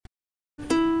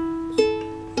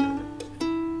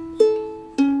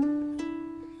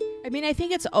mean, I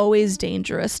think it's always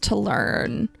dangerous to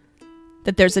learn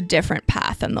that there's a different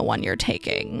path than the one you're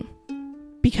taking,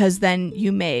 because then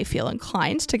you may feel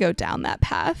inclined to go down that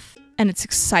path. And it's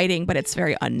exciting, but it's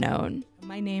very unknown.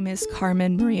 My name is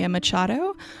Carmen Maria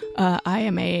Machado. I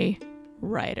am a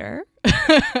writer.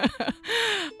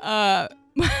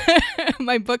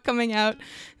 My book coming out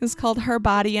is called Her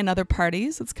Body and Other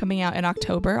Parties. It's coming out in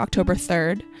October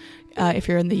 3rd, if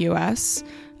you're in the US,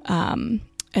 and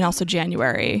also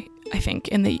January, I think,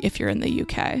 if you're in the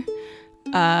UK.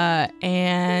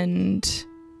 And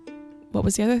what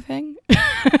was the other thing?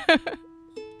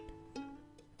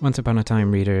 Once Upon a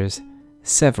Time readers,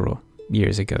 several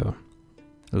years ago,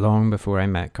 long before I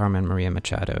met Carmen Maria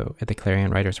Machado at the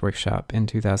Clarion Writers Workshop in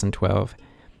 2012,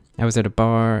 I was at a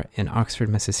bar in Oxford,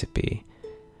 Mississippi,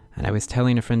 and I was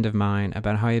telling a friend of mine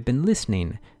about how I had been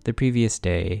listening the previous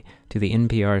day to the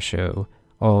NPR show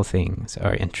All Things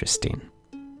Are Interesting.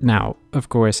 Now, of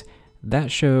course,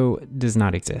 that show does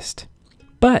not exist,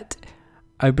 but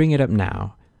I bring it up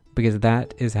now because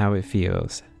that is how it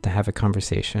feels to have a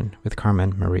conversation with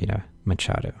Carmen Maria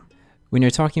Machado. When you're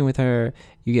talking with her,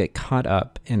 you get caught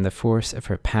up in the force of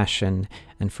her passion,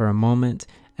 and for a moment,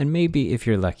 and maybe if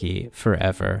you're lucky,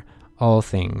 forever, all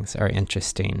things are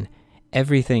interesting.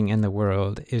 Everything in the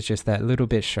world is just that little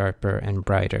bit sharper and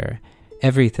brighter.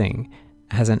 Everything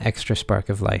has an extra spark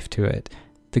of life to it.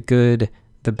 The good,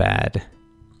 the bad,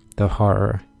 the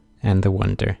horror, and the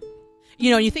wonder. You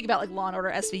know, you think about like Law &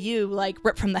 Order SVU, like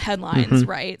ripped from the headlines,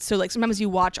 right? So like sometimes you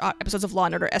watch episodes of Law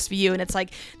 & Order SVU and it's like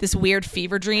this weird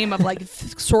fever dream of like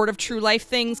sort of true life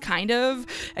things, kind of.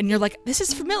 And you're like, this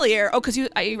is familiar. Oh, because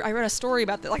I read a story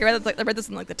about that. Like I read this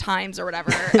in like the Times or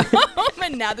whatever.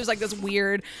 And now there's like this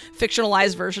weird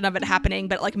fictionalized version of it happening,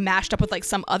 but like mashed up with like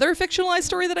some other fictionalized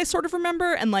story that I sort of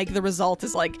remember. And like the result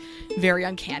is like very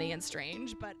uncanny and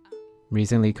strange. But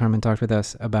recently, Carmen talked with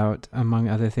us about, among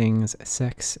other things,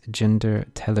 sex, gender,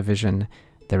 television,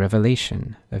 the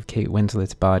revelation of Kate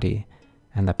Winslet's body,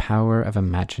 and the power of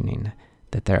imagining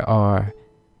that there are,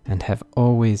 and have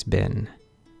always been,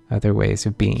 other ways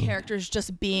of being. Characters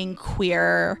just being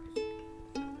queer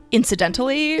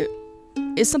incidentally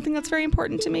is something that's very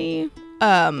important to me.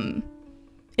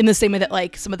 In the same way that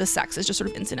like some of the sex is just sort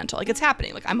of incidental, like it's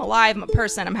happening, like I'm alive, I'm a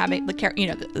person, I'm having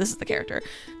the this is the character,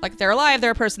 like they're alive,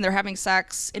 they're a person, they're having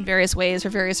sex in various ways for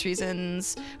various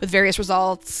reasons with various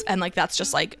results, and like that's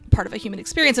just like part of a human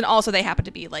experience. And also they happen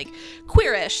to be like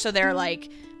queerish, so they're like,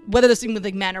 whether they're speaking with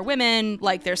like men or women,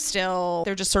 like they're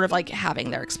just sort of like having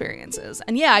their experiences.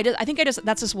 And yeah, I think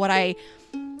that's just what I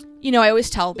always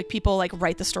tell like people, like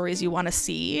write the stories you want to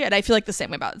see, and I feel like the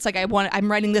same way about it. It's like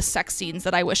I'm writing the sex scenes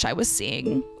that I wish I was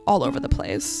seeing all over the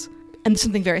place, and there's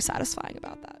something very satisfying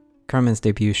about that. Carmen's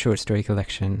debut short story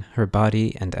collection, Her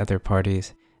Body and Other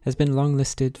Parties, has been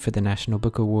longlisted for the National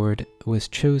Book Award, was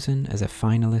chosen as a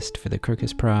finalist for the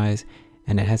Kirkus Prize,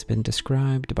 and it has been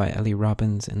described by Ellie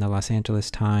Robbins in the Los Angeles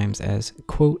Times as,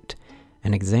 quote,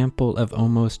 an example of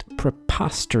almost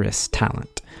preposterous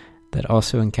talent that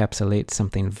also encapsulates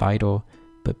something vital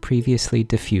but previously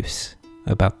diffuse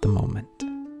about the moment.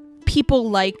 People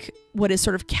like what is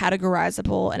sort of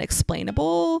categorizable and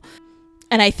explainable,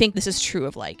 and I think this is true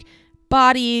of like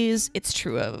bodies, it's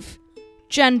true of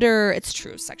gender, it's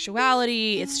true of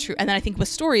sexuality, it's true. And then I think with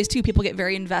stories too, people get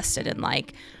very invested in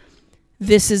like,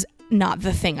 this is not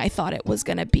the thing I thought it was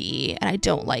going to be, and I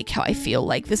don't like how I feel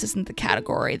like this isn't the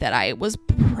category that I was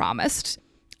promised.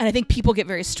 And I think people get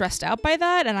very stressed out by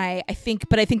that. And I think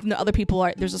the other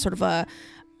people there's a sort of a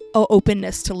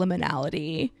openness to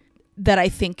liminality that I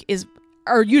think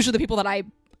are usually the people that I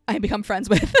become friends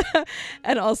with,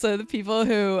 and also the people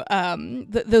who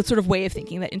the sort of way of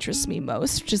thinking that interests me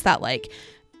most, which is that like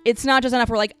it's not just enough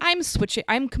where like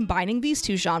I'm combining these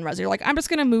two genres. You're like, I'm just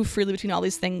gonna move freely between all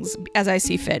these things as I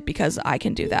see fit because I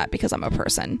can do that because I'm a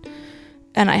person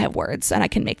and I have words and I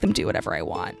can make them do whatever I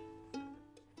want.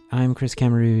 I'm Chris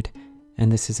Camerood,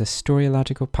 and this is a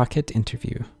Storylogical Pocket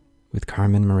interview with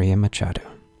Carmen Maria Machado.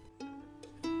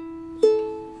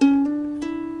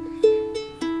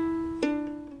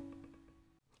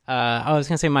 I was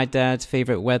going to say my dad's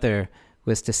favorite weather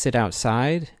was to sit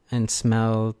outside and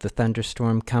smell the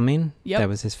thunderstorm coming. Yep. That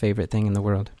was his favorite thing in the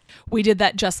world. We did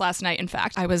that just last night. In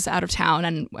fact, I was out of town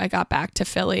and I got back to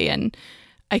Philly and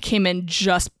I came in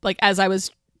just like as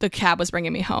the cab was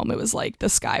bringing me home. It was like the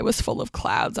sky was full of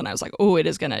clouds and I was like, oh, it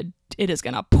is gonna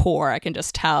pour. I can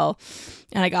just tell.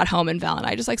 And I got home and Val and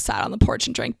I just like sat on the porch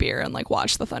and drank beer and like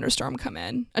watched the thunderstorm come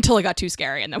in until it got too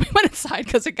scary. And then we went inside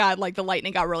because it got like the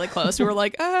lightning got really close. We were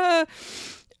like, but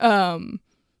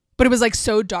it was like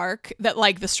so dark that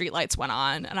like the streetlights went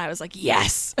on and I was like,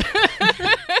 yes.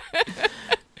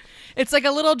 It's like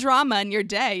a little drama in your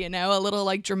day, a little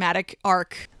like dramatic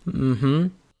arc. Mm-hmm.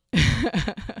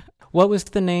 What was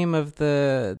the name of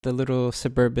the little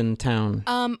suburban town?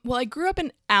 Well, I grew up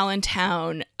in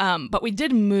Allentown, but we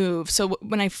did move. So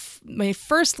when I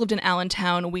first lived in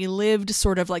Allentown, we lived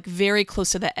sort of like very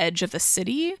close to the edge of the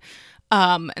city.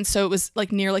 And so it was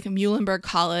like near like Muhlenberg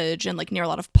College and like near a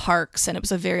lot of parks. And it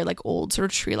was a very like old sort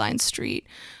of tree-lined street.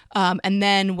 And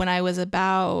then when I was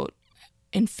about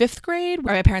in 5th grade,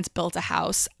 where my parents built a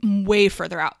house way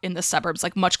further out in the suburbs,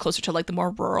 like much closer to like the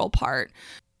more rural part.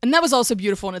 And that was also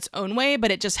beautiful in its own way, but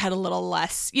it just had a little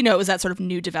less, it was that sort of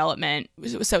new development.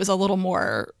 So it was a little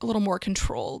more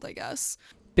controlled, I guess.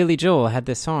 Billy Joel had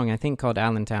this song, I think, called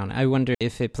Allentown. I wonder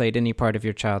if it played any part of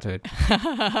your childhood.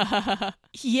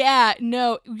 Yeah,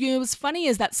 no. What's funny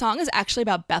is that song is actually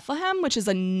about Bethlehem, which is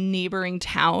a neighboring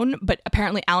town. But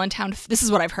apparently Allentown, this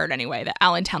is what I've heard anyway, that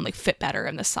Allentown like fit better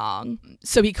in the song.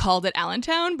 So he called it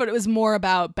Allentown, but it was more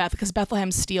about because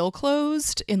Bethlehem Steel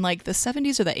closed in like the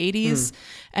 70s or the 80s.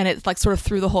 And it like sort of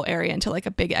threw the whole area into like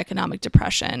a big economic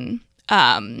depression.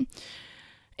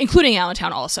 Including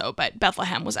Allentown also, but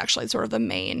Bethlehem was actually sort of the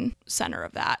main center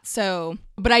of that. So,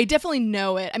 but I definitely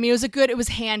know it. I mean, it was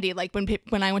handy. Like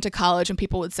when I went to college and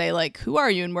people would say like, who are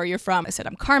you and where you're from? I said,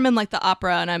 I'm Carmen, like the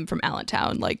opera, and I'm from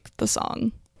Allentown, like the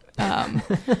song. And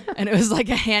it was like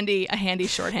a handy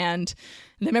shorthand.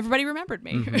 And then everybody remembered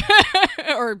me,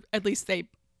 or at least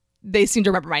they seem to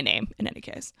remember my name in any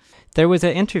case. There was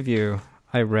an interview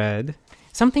I read,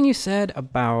 something you said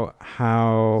about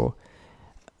how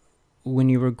when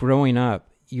you were growing up,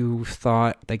 you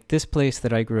thought, like, this place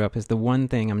that I grew up is the one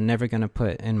thing I'm never going to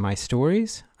put in my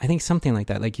stories. I think something like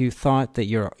that. Like, you thought that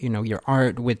your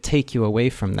art would take you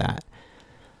away from that.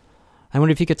 I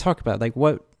wonder if you could talk about, like,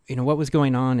 what was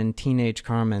going on in teenage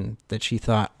Carmen that she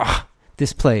thought,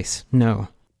 this place, no.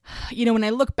 When I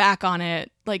look back on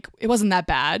it, like, it wasn't that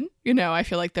bad. I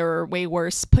feel like there were way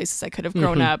worse places I could have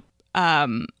grown up.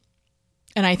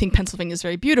 And I think Pennsylvania is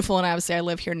very beautiful, and obviously I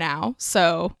live here now.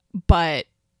 So, but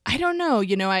I don't know,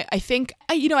 I think,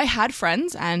 I had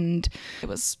friends and I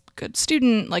was a good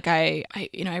student. Like I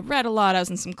read a lot. I was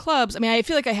in some clubs. I mean, I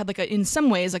feel like I had like in some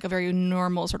ways, like a very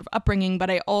normal sort of upbringing, but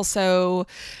I was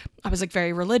like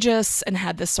very religious and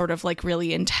had this sort of like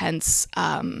really intense,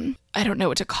 I don't know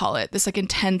what to call it, this like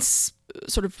intense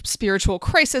sort of spiritual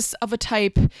crisis of a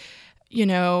type.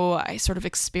 I sort of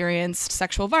experienced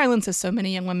sexual violence, as so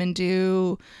many young women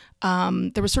do.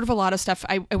 There was sort of a lot of stuff.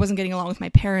 I wasn't getting along with my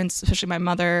parents, especially my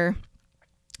mother.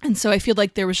 And so I feel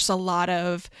like there was just a lot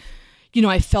of,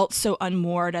 I felt so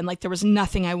unmoored, and like there was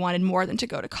nothing I wanted more than to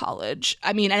go to college.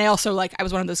 I mean, and I also like, I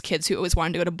was one of those kids who always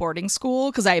wanted to go to boarding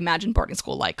school, because I imagined boarding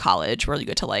school like college, where you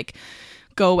get to like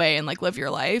go away and like live your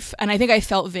life. And I think I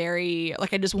felt very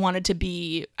like I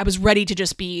was ready to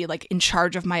just be like in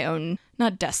charge of my own,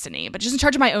 not destiny, but just in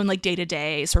charge of my own like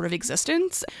day-to-day sort of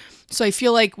existence. So I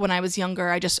feel like when I was younger,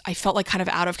 I felt like kind of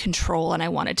out of control, and I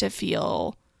wanted to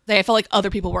feel that I felt like other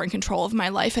people were in control of my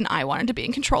life and I wanted to be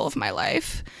in control of my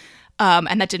life.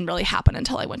 And that didn't really happen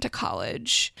until I went to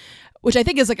college, which I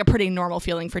think is like a pretty normal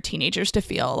feeling for teenagers to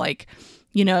feel like,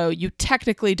 you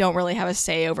technically don't really have a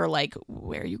say over like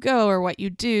where you go or what you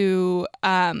do.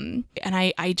 And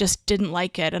I just didn't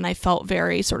like it. And I felt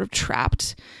very sort of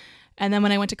trapped. And then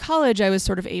when I went to college, I was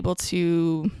sort of able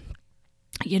to,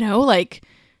 like,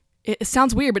 it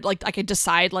sounds weird, but like I could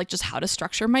decide like just how to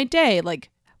structure my day,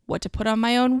 like what to put on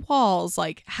my own walls,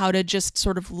 like how to just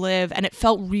sort of live. And it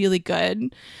felt really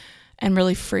good and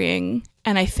really freeing.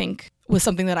 And I think was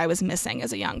something that I was missing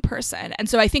as a young person. And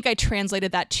so I think I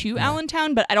translated that to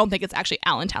Allentown, but I don't think it's actually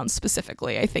Allentown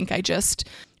specifically. I think I just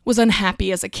was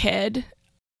unhappy as a kid.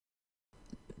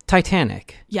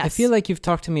 Titanic. Yes. I feel like you've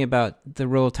talked to me about the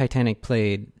role Titanic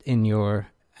played in your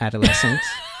adolescence.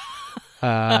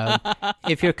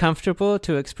 If you're comfortable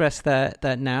to express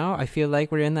that now, I feel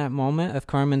like we're in that moment of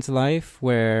Carmen's life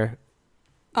where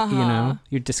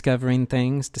you're discovering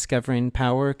things, discovering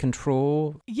power,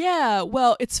 control. Yeah,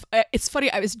 well, it's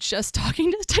funny. I was just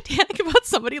talking to Titanic about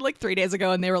somebody like 3 days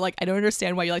ago, and they were like, I don't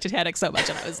understand why you like Titanic so much.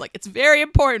 And I was like, it's very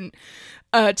important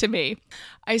to me.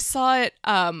 I saw it,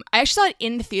 I actually saw it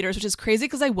in the theaters, which is crazy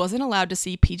because I wasn't allowed to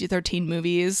see PG-13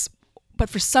 movies. But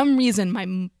for some reason,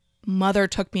 my mother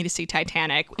took me to see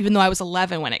Titanic, even though I was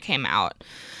 11 when it came out.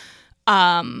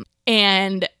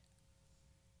 And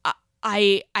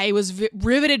I was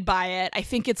riveted by it. I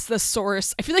think it's the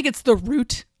source. I feel like it's the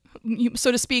root,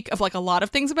 so to speak, of like a lot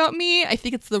of things about me. I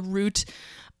think it's the root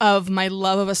of my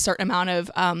love of a certain amount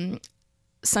of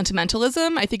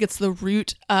sentimentalism. I think it's the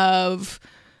root of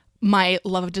my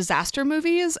love of disaster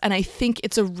movies. And I think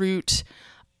it's a root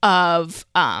of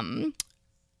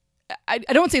I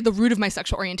don't want to say the root of my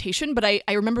sexual orientation, but I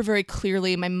remember very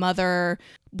clearly my mother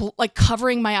like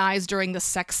covering my eyes during the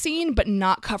sex scene, but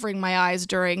not covering my eyes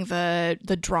during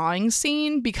the drawing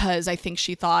scene, because I think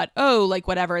she thought, oh, like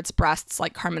whatever, it's breasts,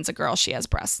 like Carmen's a girl, she has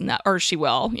breasts, or she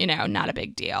will, not a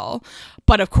big deal.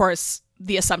 But of course,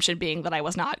 the assumption being that I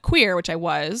was not queer, which I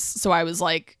was. So I was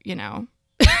like,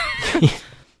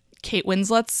 Kate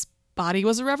Winslet's body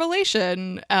was a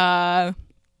revelation.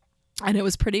 And it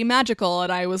was pretty magical.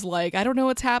 And I was like, I don't know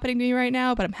what's happening to me right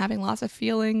now, but I'm having lots of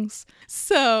feelings.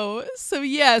 So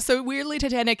weirdly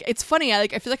Titanic, it's funny. I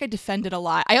feel like I defend it a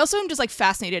lot. I also am just like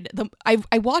fascinated.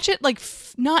 I watch it like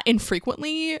not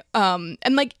infrequently.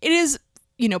 And like it is,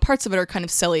 parts of it are kind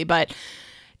of silly, but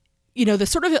the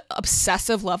sort of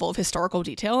obsessive level of historical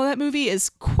detail in that movie is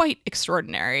quite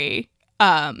extraordinary.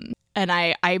 And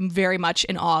I'm very much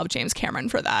in awe of James Cameron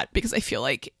for that, because I feel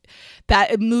like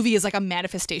that movie is like a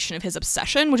manifestation of his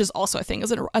obsession, which is also a thing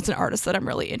as an artist that I'm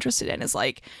really interested in, is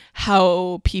like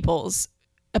how people's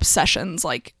obsessions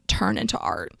like turn into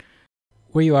art.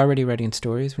 Were you already writing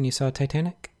stories when you saw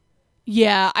Titanic?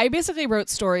 Yeah, I basically wrote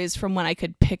stories from when I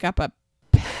could pick up a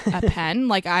pen.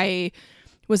 Like I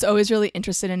was always really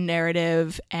interested in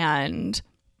narrative, and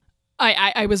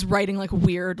I was writing like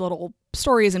weird little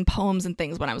stories and poems and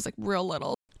things when I was like real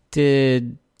little.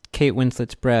 Did Kate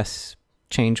Winslet's breasts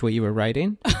change what you were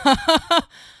writing?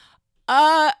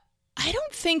 I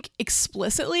don't think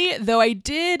explicitly, though I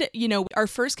did, our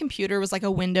first computer was like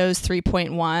a Windows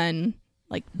 3.1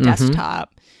 like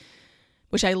desktop,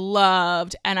 which I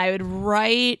loved, and I would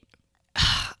write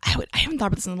I haven't thought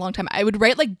about this in a long time. I would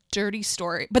write like dirty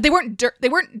story, but they were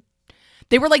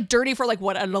like dirty for like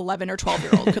what an 11 or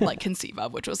 12-year-old could like conceive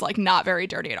of, which was like not very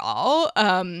dirty at all.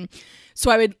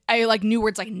 So I like knew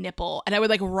words like nipple, and I would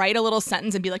like write a little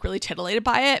sentence and be like really titillated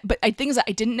by it. But I think is that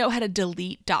I didn't know how to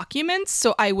delete documents,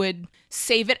 so I would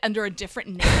save it under a different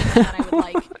name, and then I would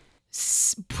like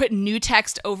put new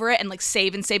text over it and like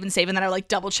save and save and save, and then I would like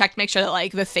double check to make sure that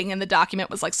like the thing in the document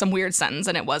was like some weird sentence,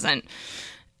 and it wasn't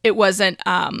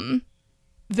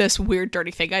this weird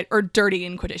dirty thing or dirty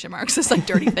in quotation marks, this like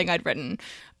dirty thing I'd written.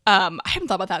 I haven't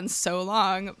thought about that in so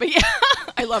long, but yeah,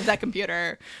 I love that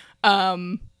computer.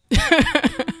 How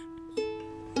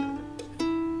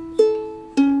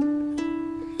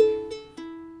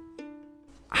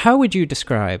would you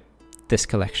describe this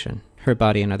collection, Her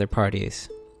Body and Other Parties?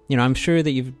 I'm sure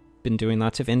that you've been doing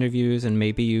lots of interviews, and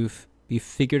maybe you've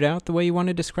figured out the way you want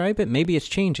to describe it. Maybe it's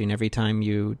changing every time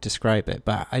you describe it,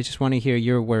 but I just want to hear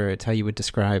your words, how you would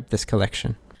describe this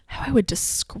collection. How I would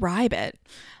describe it?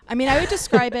 I mean, I would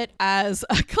describe it as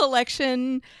a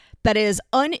collection that is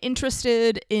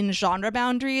uninterested in genre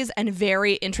boundaries and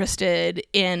very interested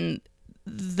in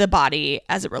the body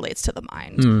as it relates to the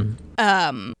mind.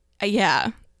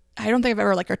 Yeah. I don't think I've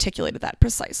ever like articulated that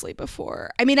precisely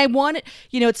before. I mean, I want it,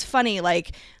 it's funny,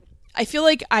 like I feel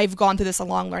like I've gone through this a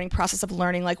long learning process of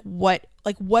learning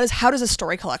how does a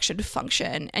story collection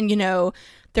function? And,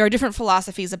 there are different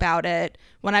philosophies about it.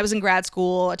 When I was in grad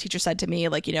school, a teacher said to me,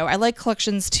 like, I like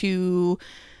collections to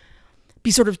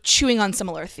be sort of chewing on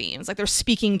similar themes. Like they're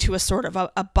speaking to a sort of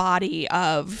a body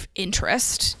of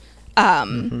interest.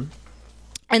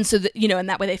 And so, in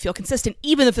that way they feel consistent,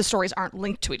 even if the stories aren't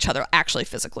linked to each other actually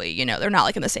physically, they're not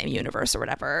like in the same universe or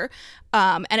whatever.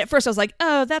 And at first I was like,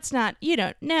 oh, that's not, you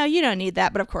don't need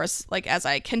that. But of course, like as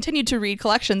I continued to read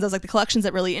collections, I was like, the collections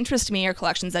that really interest me are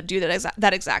collections that do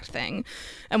that exact thing.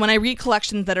 And when I read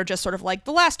collections that are just sort of like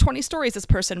the last 20 stories this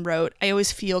person wrote, I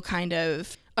always feel kind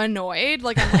of annoyed.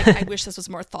 Like I'm like, I wish this was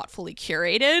more thoughtfully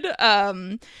curated.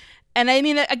 And I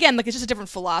mean, again, like it's just a different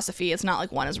philosophy. It's not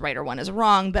like one is right or one is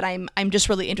wrong, but I'm just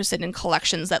really interested in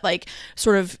collections that like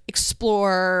sort of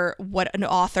explore what an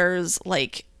author's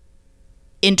like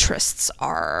interests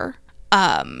are,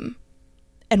 and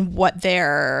what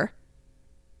they're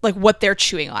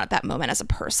chewing on at that moment as a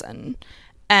person.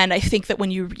 And I think that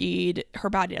when you read Her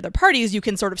Body and Other Parties, you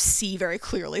can sort of see very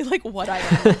clearly like what I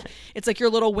am. It's like your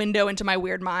little window into my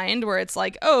weird mind where it's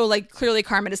like, oh, like clearly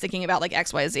Carmen is thinking about like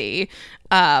XYZ.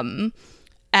 And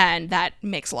that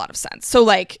makes a lot of sense. So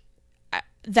like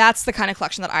that's the kind of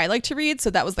collection that I like to read. So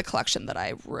that was the collection that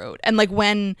I wrote. And like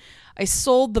when I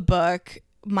sold the book,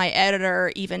 my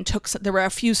editor even there were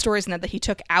a few stories in that he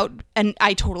took out, and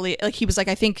I totally, like, he was like,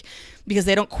 I think because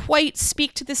they don't quite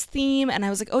speak to this theme, and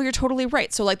I was like, oh, you're totally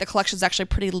right. So like the collection is actually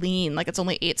pretty lean, like it's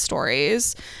only 8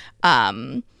 stories,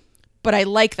 but I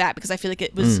like that because I feel like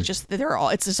it was just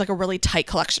it's just like a really tight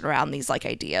collection around these like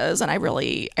ideas, and I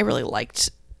really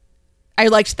liked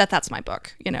that that's my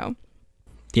book,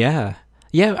 Yeah.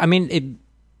 I mean,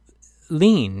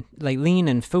 lean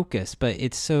and focused, but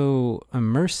it's so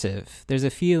immersive. There's a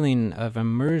feeling of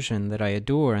immersion that I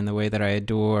adore in the way that I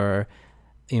adore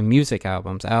music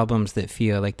albums that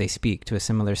feel like they speak to a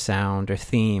similar sound or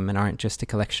theme and aren't just a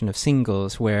collection of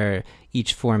singles where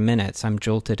each 4 minutes I'm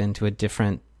jolted into a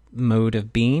different mode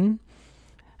of being.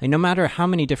 And no matter how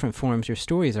many different forms your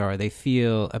stories are, they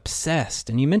feel obsessed.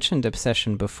 And you mentioned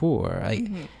obsession before.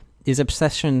 Is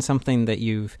obsession something that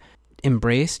you've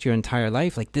embraced your entire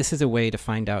life? Like, this is a way to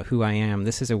find out who I am.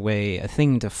 This is a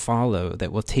thing to follow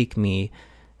that will take me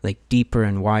like deeper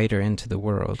and wider into the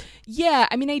world. Yeah,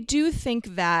 I mean, I do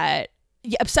think that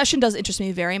obsession does interest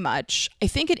me very much. I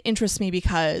think it interests me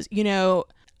because,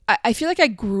 I feel like I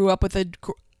grew up with a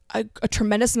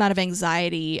tremendous amount of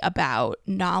anxiety about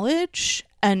knowledge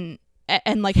and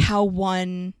like how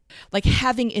one, like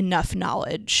having enough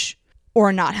knowledge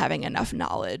or not having enough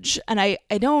knowledge. And I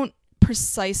don't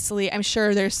precisely, I'm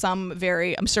sure some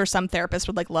therapists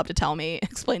would like love to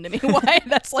explain to me why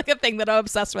that's like a thing that I'm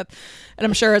obsessed with. And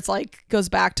I'm sure it's like goes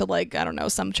back to like, I don't know,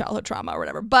 some childhood trauma or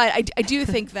whatever. But I do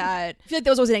think that, I feel like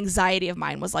that was always an anxiety of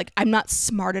mine, was like, I'm not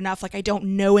smart enough. Like I don't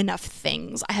know enough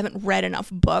things. I haven't read enough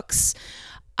books.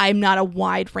 I'm not a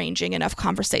wide ranging enough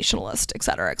conversationalist, et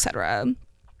cetera, et cetera. And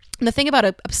the thing about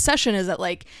obsession is that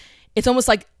like, it's almost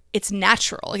like, it's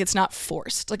natural, like it's not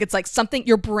forced, like it's like something,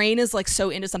 your brain is like so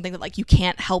into something that like you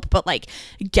can't help but like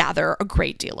gather a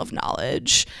great deal of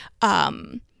knowledge.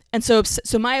 And so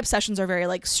my obsessions are very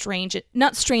like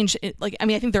not strange, like, I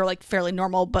mean, I think they're like fairly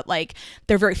normal, but like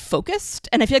they're very focused.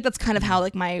 And I feel like that's kind of how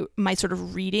like my sort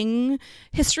of reading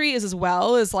history is as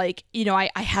well, is like, I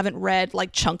haven't read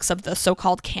like chunks of the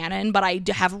so-called canon, but I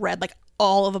have read like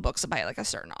all of the books by like a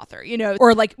certain author,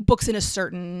 or like books in a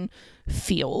certain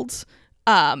field.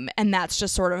 And that's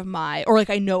just sort of or like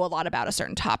I know a lot about a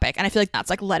certain topic, and I feel like that's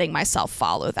like letting myself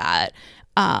follow that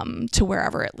to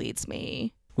wherever it leads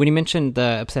me. When you mentioned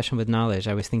the obsession with knowledge,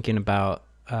 I was thinking about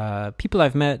people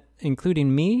I've met,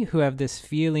 including me, who have this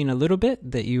feeling a little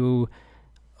bit that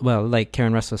like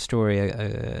Karen Russell's story,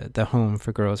 The Home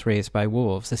for Girls Raised by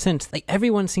Wolves, a sense like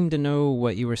everyone seemed to know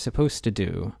what you were supposed to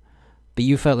do, but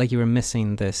you felt like you were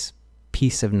missing this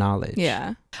piece of knowledge.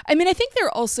 Yeah. I mean, I think there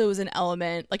also is an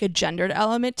element, like a gendered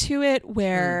element to it,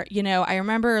 where, I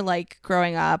remember like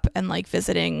growing up and like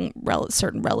visiting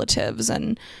certain relatives,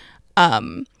 and,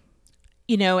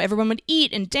 everyone would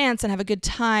eat and dance and have a good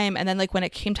time. And then like when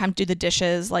it came time to do the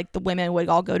dishes, like the women would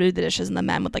all go do the dishes and the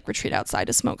men would like retreat outside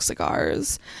to smoke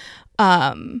cigars.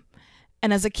 And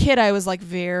as a kid, I was like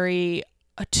very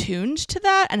attuned to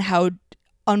that and how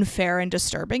unfair and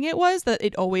disturbing it was, that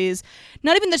it always,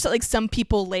 not even just like some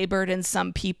people labored and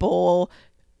some people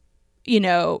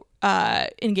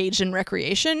engaged in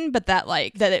recreation, but that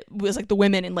it was like the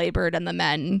women labored and the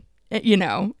men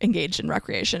engaged in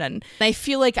recreation. And I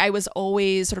feel like I was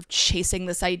always sort of chasing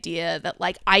this idea that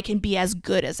like I can be as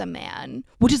good as a man,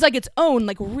 which is like its own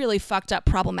like really fucked up,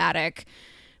 problematic,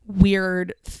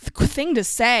 weird thing to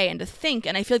say and to think.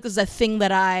 And I feel like this is a thing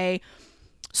that I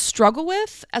struggle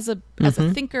with as a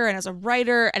thinker and as a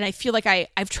writer, and I feel like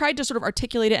I've tried to sort of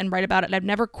articulate it and write about it, and I've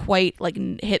never quite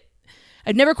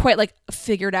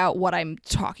figured out what I'm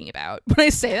talking about when I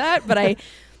say that. But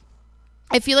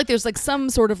I feel like there's like some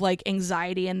sort of like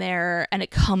anxiety in there, and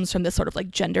it comes from this sort of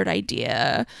like gendered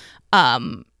idea,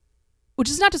 which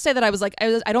is not to say that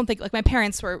I don't think like my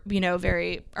parents were,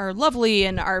 are lovely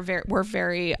and were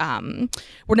very,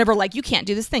 were never like, you can't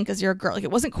do this thing because you're a girl. Like it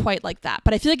wasn't quite like that.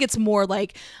 But I feel like it's more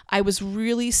like I was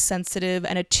really sensitive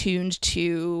and attuned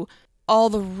to all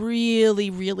the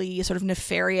really, really sort of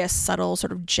nefarious, subtle,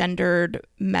 sort of gendered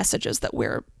messages that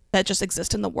just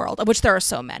exist in the world, of which there are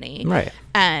so many. Right.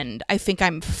 And I think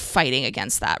I'm fighting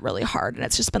against that really hard. And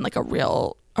it's just been like a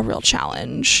real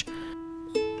challenge.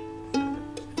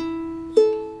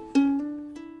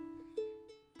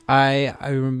 I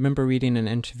remember reading an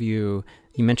interview,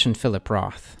 you mentioned Philip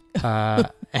Roth,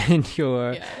 and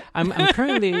I'm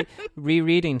currently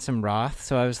rereading some Roth,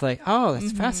 so I was like, oh,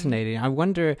 that's fascinating. I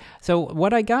wonder, so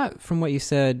what I got from what you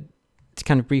said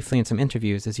kind of briefly in some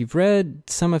interviews is you've read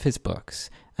some of his books,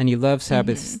 and you love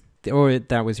Sabbath, or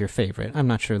that was your favorite. I'm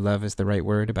not sure love is the right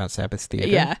word about Sabbath Theater.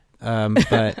 Yeah.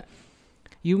 But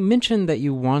you mentioned that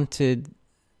you wanted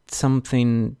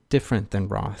something different than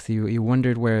Roth. You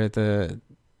wondered where the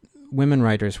women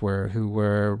writers were who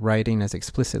were writing as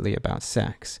explicitly about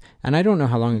sex. And I don't know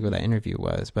how long ago that interview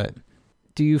was, but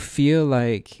do you feel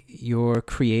like you're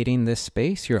creating this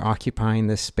space, you're occupying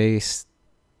this space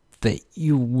that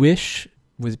you wish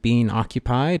was being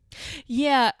occupied?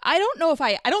 Yeah, I don't know if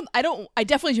I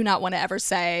definitely do not want to ever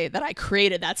say that I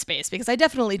created that space, because I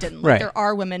definitely didn't. Like, right. There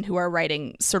are women who are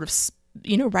writing sort of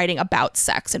writing about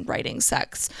sex and writing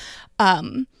sex.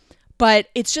 But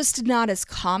it's just not as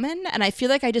common. And I feel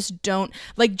like I just don't,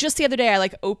 like, just the other day I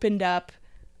like opened up,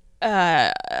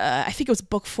 I think it was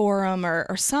Book Forum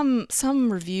or some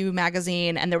review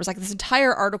magazine, and there was like this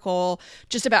entire article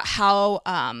just about how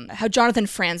Jonathan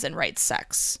Franzen writes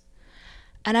sex.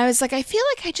 And I was like, I feel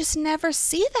like I just never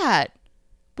see that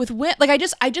with women. Like I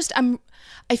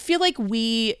feel like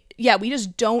we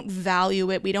just don't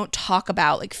value it. We don't talk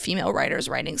about like female writers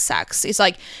writing sex. It's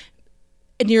like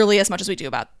nearly as much as we do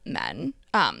about men.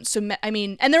 And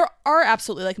there are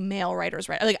absolutely like male writers,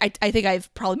 right? Like I think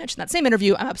I've probably mentioned that same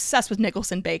interview. I'm obsessed with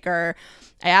Nicholson Baker.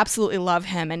 I absolutely love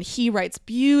him, and he writes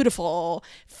beautiful,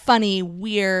 funny,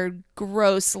 weird,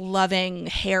 gross, loving,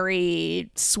 hairy,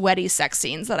 sweaty sex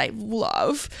scenes that I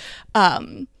love.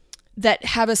 That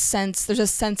have there's a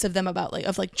sense of them about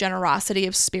like generosity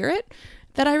of spirit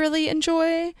that I really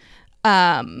enjoy.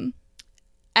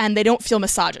 And they don't feel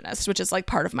misogynist, which is like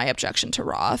part of my objection to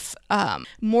Roth.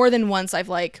 More than once I've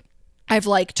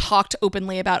talked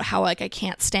openly about how like I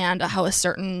can't stand how a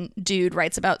certain dude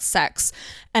writes about sex,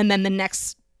 and then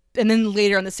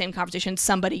later in the same conversation,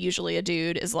 somebody, usually a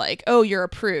dude, is like, "Oh, you're a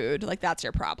prude. Like that's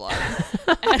your problem,"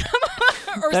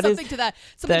 or something to that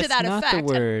effect. That's not the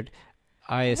word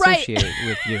I associate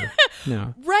with you.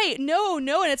 No. Right. No.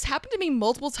 And it's happened to me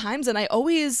multiple times, and I'm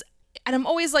always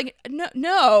like,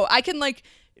 no, I can like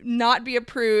not be a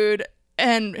prude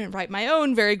and write my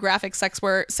own very graphic sex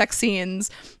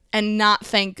scenes and not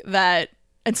think that,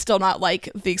 and still not like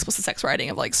the explicit sex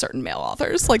writing of like certain male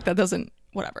authors. Like that doesn't,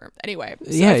 whatever. Anyway, so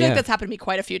I feel like that's happened to me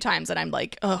quite a few times, and I'm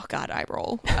like, oh God, I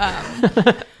roll.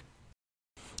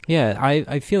 Yeah,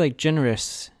 I feel like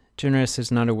generous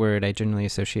is not a word I generally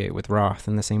associate with Roth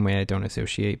in the same way I don't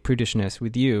associate prudishness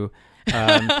with you.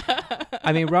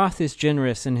 I mean, Roth is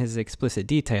generous in his explicit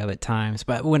detail at times,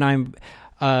 but when I'm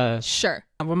sure.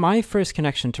 Well, my first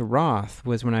connection to Roth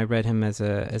was when I read him as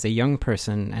a young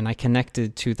person, and I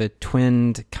connected to the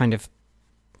twinned kind of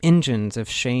engines of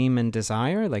shame and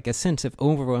desire, like a sense of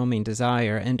overwhelming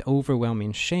desire and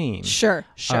overwhelming shame. Sure.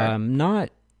 Not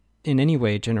in any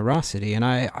way generosity.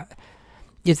 And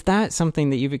is that something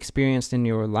that you've experienced in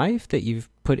your life, that you've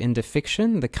put into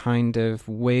fiction, the kind of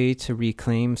way to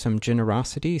reclaim some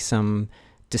generosity, some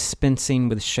dispensing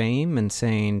with shame and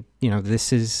saying,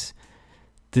 this is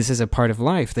a part of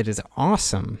life that is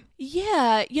awesome?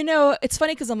 Yeah, it's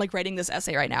funny because I'm like writing this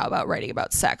essay right now about writing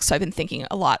about sex. So I've been thinking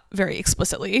a lot, very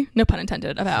explicitly, no pun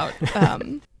intended, about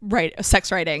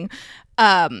sex writing,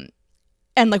 and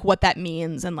like what that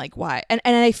means and like why. And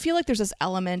I feel like there's this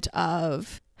element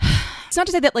of, it's not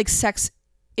to say that like sex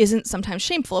isn't sometimes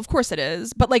shameful. Of course it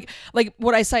is. But like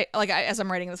what I say, as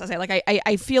I'm writing this essay, like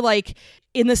I feel like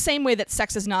in the same way that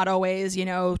sex is not always,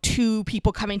 two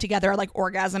people coming together, like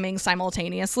orgasming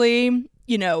simultaneously,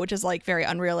 which is like very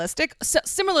unrealistic. So,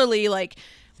 similarly, like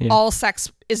all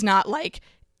sex is not like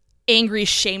angry,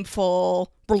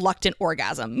 shameful, reluctant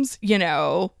orgasms,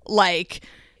 like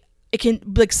it can,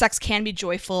 like sex can be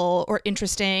joyful or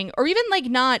interesting, or even like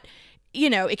not,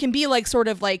 it can be like sort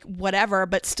of like whatever,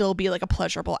 but still be like a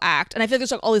pleasurable act. And I feel like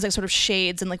there's like all these like sort of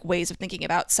shades and like ways of thinking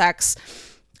about sex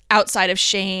outside of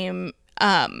shame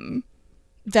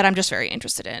that I'm just very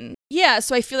interested in. Yeah,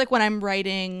 so I feel like when I'm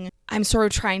writing, I'm sort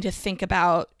of trying to think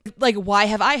about like, why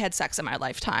have I had sex in my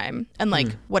lifetime? And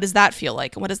like, what does that feel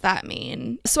like? And what does that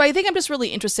mean? So I think I'm just really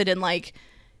interested in like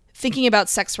thinking about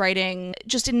sex writing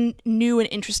just in new and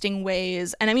interesting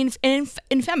ways. And I mean, in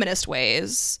feminist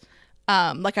ways.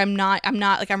 Like I'm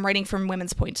writing from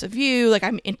women's points of view. Like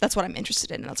that's what I'm interested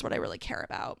in, and that's what I really care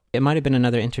about. It might have been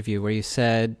another interview where you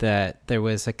said that there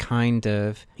was a kind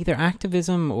of either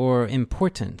activism or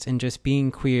importance in just being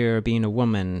queer, being a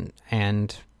woman,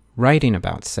 and writing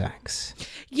about sex.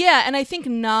 Yeah, and I think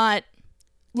not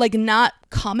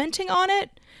commenting on it,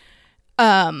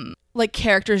 like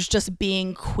characters just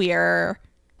being queer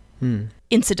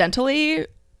incidentally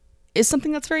is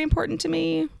something that's very important to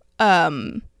me.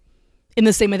 In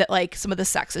the same way that like some of the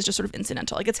sex is just sort of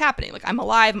incidental, like it's happening, like I'm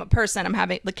alive, I'm a person, I'm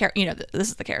having the this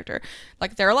is the character,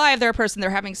 like they're alive, they're a person, they're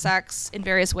having sex in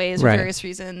various ways, for various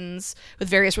reasons, with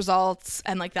various results,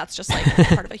 and like that's just like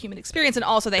part of a human experience. And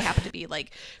also they happen to be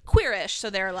like queerish, so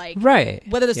they're like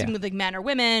whether they're speaking with like men or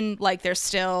women, like they're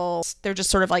just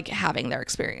sort of like having their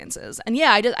experiences. And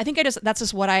yeah, I think that's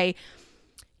just what I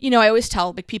always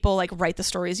tell like people, like write the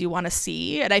stories you want to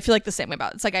see. And I feel like the same way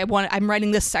about it. It's like I'm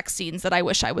writing the sex scenes that I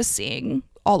wish I was seeing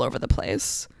all over the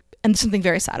place. And there's something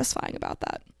very satisfying about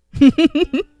that.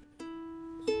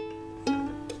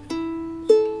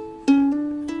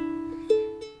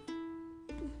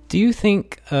 Do you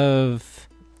think of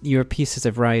your pieces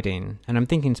of writing, and I'm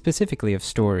thinking specifically of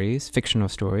stories, fictional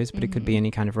stories, but it could be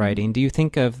any kind of writing. Do you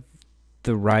think of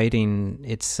the writing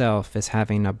itself as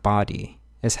having a body,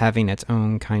 as having its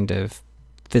own kind of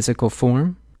physical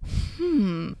form?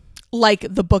 Like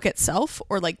the book itself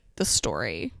or like the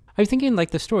story? I was thinking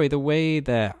like the story, the way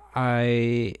that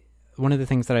one of the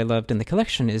things that I loved in the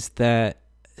collection is that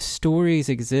stories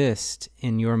exist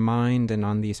in your mind and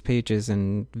on these pages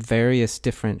in various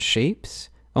different shapes.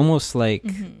 Almost like,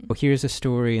 well, here's a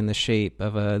story in the shape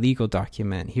of a legal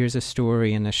document. Here's a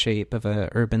story in the shape of a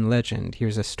urban legend.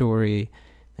 Here's a story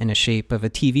in a shape of a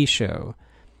TV show.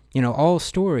 You know, all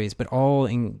stories, but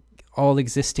all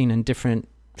existing in different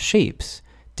shapes,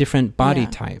 different body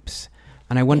types.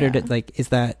 And I wondered, is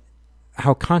that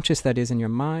how conscious that is in your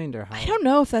mind, or how? I don't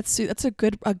know if that's a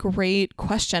great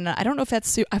question. I don't know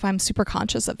if I'm super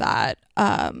conscious of that.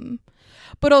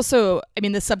 But also, I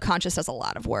mean, the subconscious does a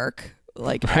lot of work.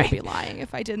 Like, I would be lying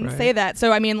if I didn't say that.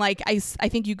 So, I mean, like, I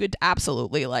think you could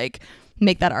absolutely like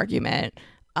make that argument.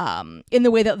 In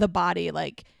the way that the body,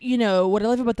 like, you know, what I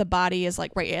love about the body is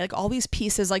like, right, like all these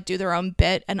pieces like do their own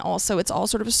bit, and also it's all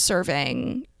sort of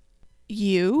serving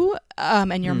you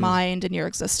and your mind and your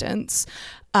existence.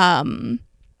 And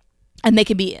they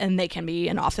can be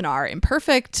and often are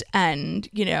imperfect, and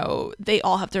you know, they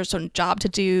all have their own job to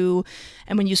do,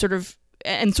 and when you sort of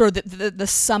the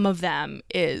sum of them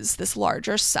is this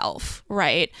larger self,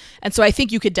 right? And so I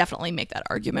think you could definitely make that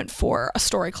argument for a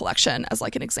story collection as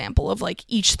like an example of like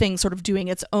each thing sort of doing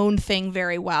its own thing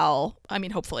very well. I mean,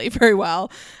 hopefully very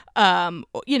well,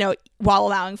 you know, while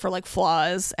allowing for like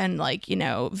flaws and like, you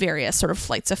know, various sort of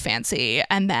flights of fancy.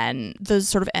 And then the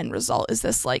sort of end result is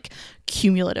this like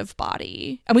cumulative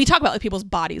body. And we talk about like people's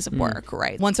bodies of work,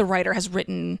 right? Once a writer has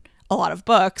written a lot of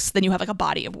books, then you have like a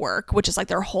body of work, which is like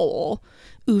their whole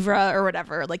oeuvre or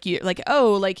whatever. Like you like,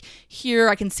 oh, like here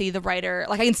I can see the writer,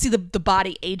 like I can see the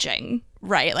body aging,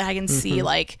 right? Like I can see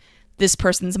like this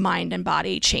person's mind and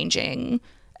body changing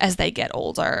as they get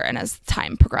older and as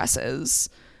time progresses.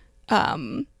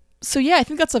 So yeah, I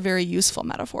think that's a very useful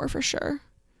metaphor for sure.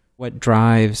 What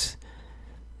drives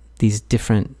these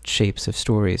different shapes of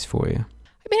stories for you?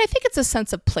 I mean, I think it's a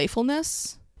sense of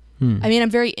playfulness. I mean, I'm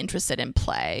very interested in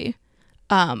play.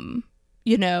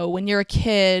 You know, when you're a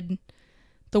kid,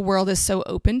 the world is so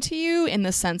open to you in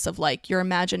the sense of like your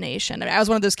imagination. I mean, I was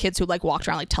one of those kids who like walked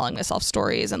around like telling myself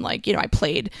stories, and like, you know, I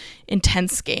played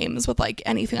intense games with like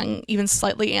anything even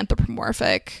slightly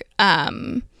anthropomorphic,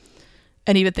 and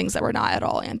even things that were not at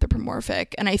all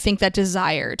anthropomorphic. And I think that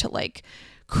desire to like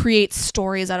create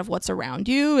stories out of what's around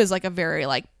you is like a very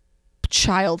like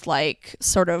childlike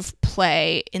sort of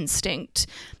play instinct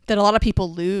that a lot of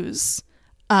people lose.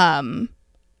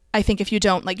 I think if you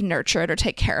don't like nurture it or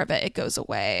take care of it, it goes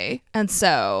away. And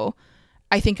so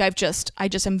I think I just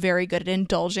am very good at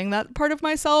indulging that part of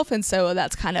myself. And so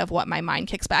that's kind of what my mind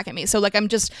kicks back at me. So like I'm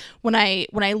just, when I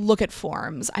look at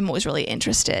forms, I'm always really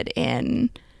interested in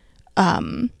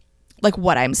like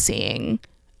what I'm seeing.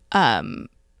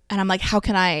 And I'm like, how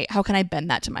can I bend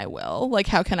that to my will? Like,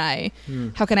 how can I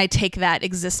take that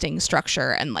existing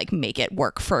structure and like make it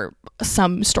work for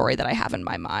some story that I have in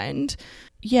my mind?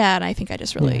 Yeah. And I think I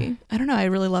just really, I don't know. I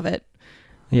really love it.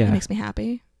 Yeah. It makes me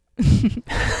happy.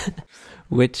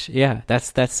 Which, yeah,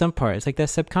 that's some part. It's like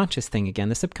that subconscious thing again.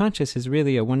 The subconscious is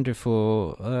really a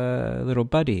wonderful little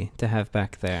buddy to have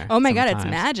back there. Oh my God, it's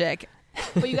magic.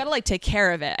 But you got to like take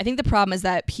care of it. I think the problem is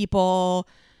that people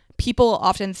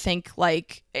often think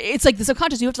like it's like the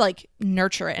subconscious, you have to like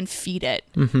nurture it and feed it.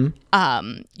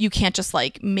 You can't just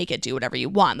like make it do whatever you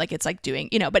want. Like it's like doing,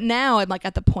 you know, but now I'm like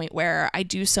at the point where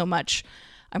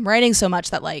I'm writing so much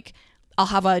that like I'll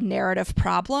have a narrative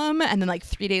problem, and then like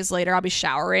 3 days later I'll be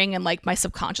showering and like my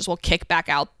subconscious will kick back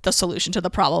out the solution to the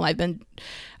problem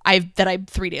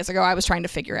 3 days ago I was trying to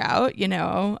figure out, you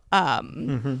know.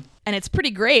 And it's pretty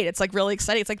great. It's like really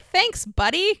exciting. It's like, thanks,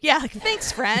 buddy. Yeah, like,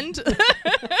 thanks, friend.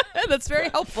 That's very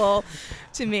helpful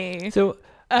to me. So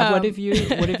what have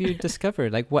you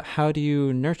discovered? Like how do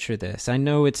you nurture this? I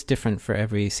know it's different for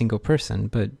every single person,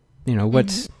 but you know,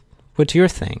 what's your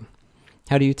thing?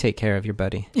 How do you take care of your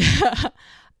buddy?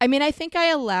 I mean, I think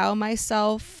I allow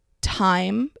myself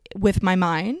time with my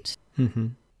mind.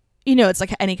 You know, it's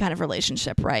like any kind of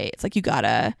relationship, right? It's like you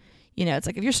gotta, you know, it's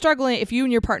like if you're struggling, if you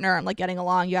and your partner aren't like getting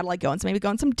along, you gotta like maybe go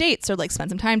on some dates or like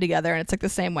spend some time together. And it's like the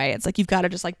same way. It's like you've got to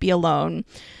just like be alone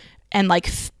and like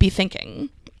be thinking.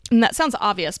 And that sounds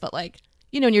obvious, but like,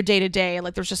 you know, in your day to day,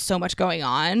 like there's just so much going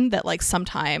on that like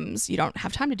sometimes you don't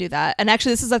have time to do that. And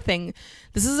actually, this is a thing.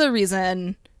 This is a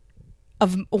reason.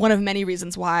 One of many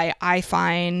reasons why I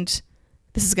find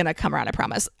this is going to come around, I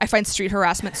promise. I find street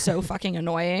harassment so fucking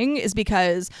annoying is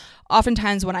because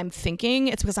oftentimes when I'm thinking,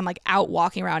 it's because I'm like out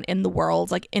walking around in the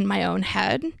world, like in my own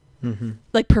head,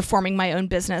 like performing my own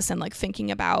business and like thinking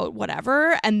about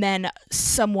whatever. And then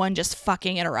someone just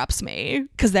fucking interrupts me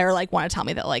because they're like, want to tell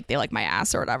me that like they like my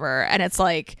ass or whatever. And it's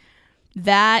like,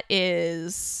 that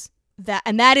is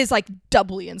like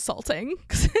doubly insulting.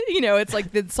 You know, it's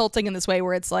like insulting in this way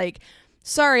where it's like,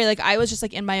 sorry, like I was just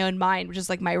like in my own mind, which is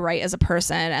like my right as a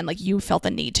person, and like you felt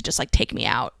the need to just like take me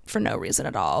out for no reason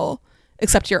at all,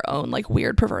 except your own like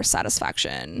weird perverse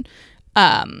satisfaction.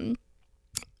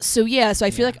 So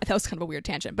I feel like that was kind of a weird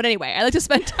tangent, but anyway, I like to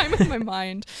spend time with my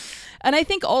mind, and I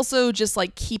think also just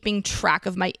like keeping track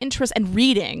of my interests and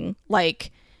reading.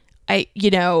 Like I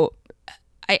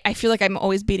feel like I'm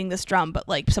always beating this drum, but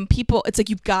like some people, it's like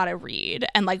you've got to read,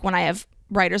 and like when I have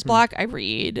writer's block, I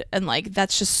read, and like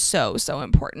that's just so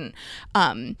important,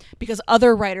 because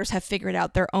other writers have figured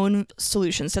out their own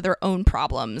solutions to their own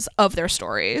problems of their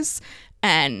stories,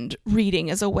 and reading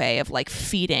is a way of like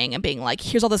feeding and being like,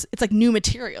 here's all this, it's like new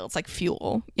material, it's like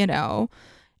fuel, you know.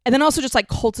 And then also just like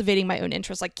cultivating my own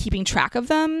interests, like keeping track of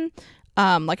them.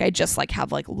 Like I just like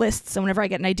have like lists, and whenever I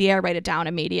get an idea I write it down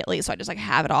immediately, so I just like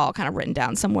have it all kind of written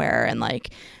down somewhere, and like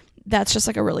that's just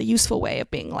like a really useful way of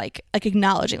being like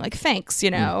acknowledging like, thanks, you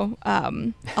know.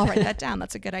 I'll write that down,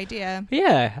 that's a good idea.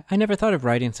 Yeah, I never thought of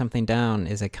writing something down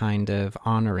as a kind of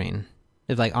honoring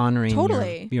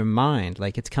totally your mind.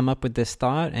 Like it's come up with this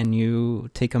thought and you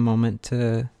take a moment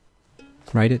to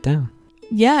write it down.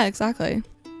 Yeah, exactly.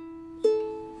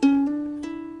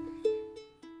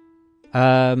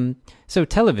 So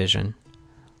television.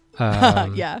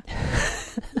 Yeah.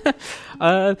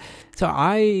 So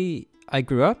I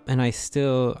grew up and I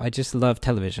just love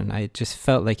television. I just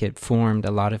felt like it formed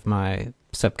a lot of my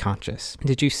subconscious.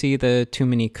 Did you see the Too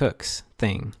Many Cooks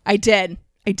thing? I did.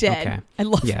 Okay. I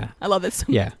love it so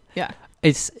much. Yeah.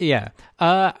 Yeah.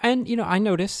 And you know, I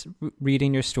notice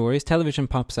reading your stories, television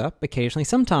pops up occasionally,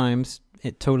 sometimes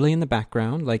it totally in the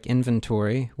background, like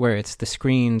Inventory, where it's the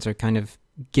screens are kind of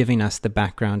giving us the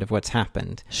background of what's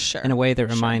happened. Sure. In a way that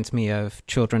reminds me of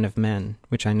Children of Men,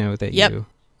 which I know that you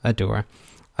adore.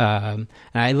 And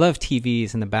I love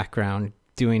TVs in the background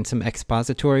doing some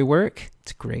expository work.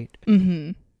 It's great.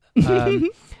 Mm-hmm.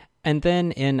 And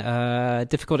then in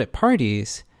Difficult at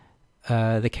Parties,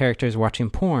 the characters watching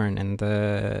porn, and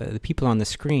the people on the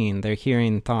screen, they're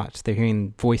hearing thoughts, they're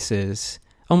hearing voices,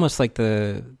 almost like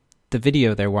the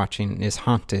video they're watching is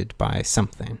haunted by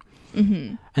something.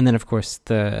 Mm-hmm. And then, of course,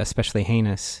 the especially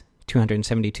heinous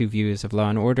 272 views of Law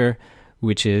and Order,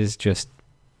 which is just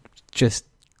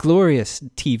glorious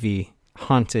TV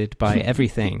haunted by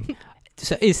everything.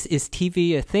 So is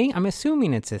TV a thing? I'm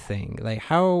assuming it's a thing. Like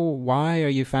why are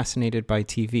you fascinated by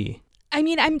TV? I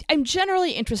mean, I'm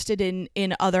generally interested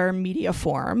in other media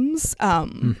forms.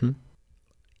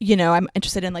 You know, I'm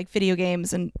interested in like video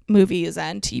games and movies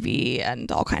and TV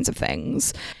and all kinds of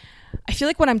things. I feel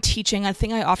like when I'm teaching, a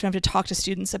thing I often have to talk to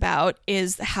students about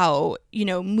is how, you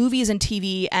know, movies and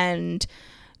TV and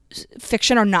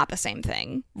fiction are not the same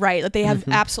thing, right? Like they have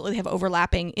absolutely have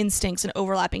overlapping instincts and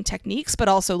overlapping techniques, but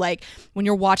also like when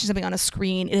you're watching something on a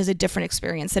screen, it is a different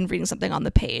experience than reading something on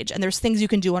the page. And there's things you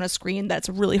can do on a screen that's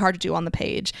really hard to do on the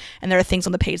page, and there are things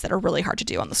on the page that are really hard to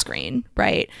do on the screen,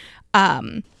 right?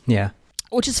 Yeah.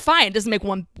 Which is fine. It doesn't make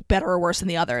one better or worse than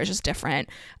the other. It's just different.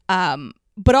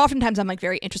 But oftentimes I'm like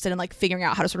very interested in like figuring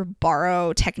out how to sort of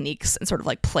borrow techniques and sort of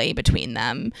like play between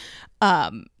them.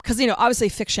 Because, you know, obviously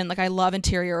fiction, like I love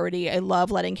interiority. I love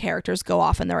letting characters go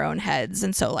off in their own heads.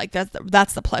 And so like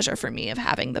that's the pleasure for me of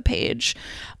having the page.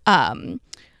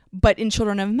 But in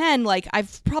Children of Men, like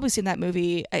I've probably seen that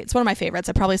movie. It's one of my favorites.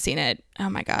 I've probably seen it, oh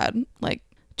my God, like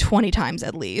 20 times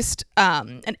at least.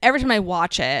 And every time I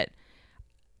watch it,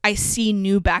 I see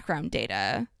new background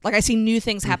data. Like I see new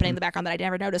things happening in the background that I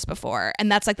never noticed before.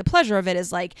 And that's like the pleasure of it,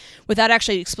 is like without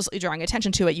actually explicitly drawing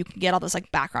attention to it, you can get all this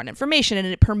like background information, and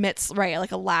it permits, right,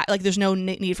 like like there's no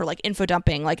need for like info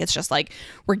dumping. Like it's just like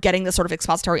we're getting this sort of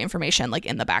expository information like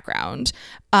in the background,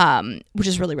 which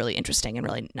is really, really interesting and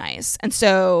really nice. And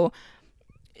so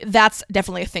that's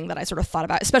definitely a thing that I sort of thought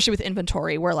about, especially with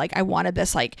Inventory, where like I wanted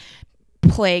this like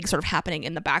plague sort of happening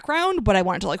in the background, but I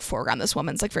wanted to like foreground this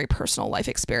woman's like very personal life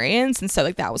experience. And so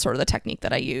like that was sort of the technique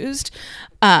that I used.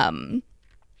 And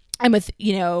with,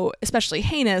 you know, especially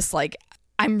heinous, like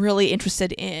I'm really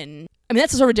interested in, I mean,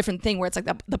 that's a sort of different thing where it's like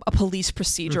a police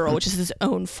procedural, which is its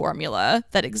own formula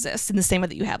that exists in the same way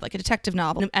that you have like a detective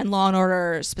novel, and Law and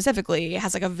Order specifically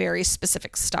has like a very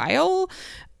specific style.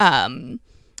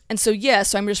 And so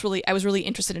I was really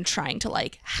interested in trying to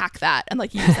like hack that and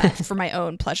like use that for my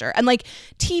own pleasure. And like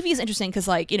TV is interesting because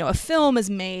like, you know, a film is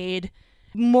made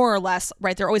more or less,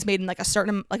 right? They're always made in like a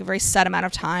certain, like a very set amount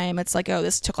of time. It's like, oh,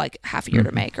 this took like half a year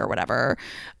to make or whatever.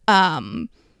 And,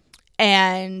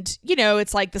 you know,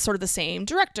 it's like the sort of the same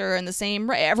director and the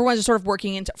same, everyone's just sort of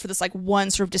working for this like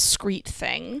one sort of discrete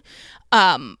thing.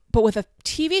 But with a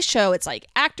TV show, it's like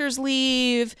actors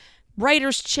leave,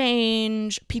 writers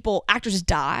change, actors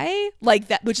die, like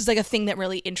that, which is like a thing that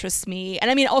really interests me. And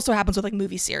I mean, it also happens with like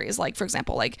movie series, like for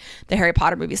example, like the Harry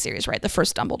Potter movie series, right? The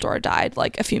first Dumbledore died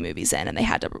like a few movies in and they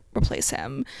had to replace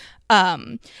him.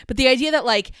 But the idea that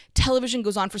like television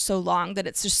goes on for so long that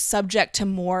it's just subject to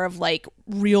more of like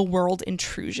real world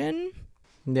intrusion.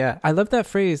 Yeah, I love that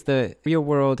phrase, the real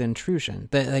world intrusion,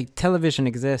 that like television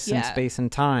exists in space and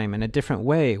time in a different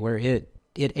way where it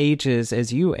ages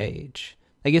as you age.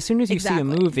 Like, as soon as you see a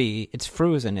movie, it's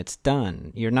frozen, it's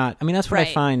done. You're not, I mean, that's what I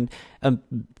find, I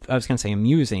was going to say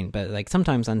amusing, but like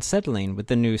sometimes unsettling with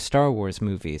the new Star Wars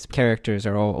movies. Characters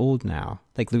are all old now.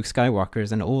 Like Luke Skywalker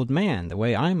is an old man, the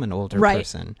way I'm an older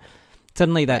person.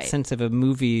 Suddenly that sense of a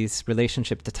movie's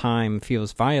relationship to time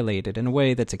feels violated in a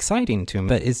way that's exciting to me,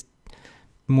 but is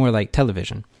more like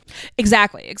television.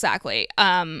 Exactly.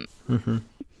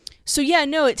 So yeah,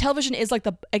 no, television is like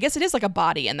I guess it is like a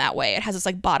body in that way. It has this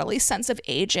like bodily sense of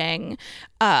aging.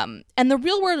 And the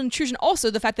real world intrusion,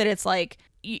 also the fact that it's like,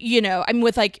 you know, I mean,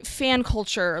 with like fan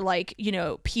culture, like, you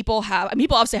know, people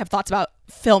obviously have thoughts about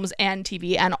films and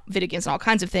TV and video games and all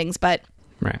kinds of things, but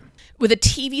with a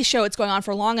TV show, it's going on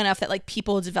for long enough that like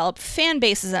people develop fan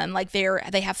bases and like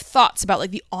they have thoughts about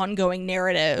like the ongoing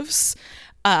narratives,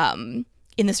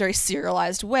 in this very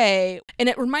serialized way. And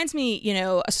it reminds me, you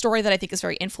know, a story that I think was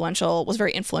very influential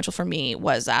for me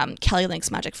was Kelly Link's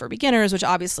Magic for Beginners, which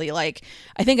obviously, like,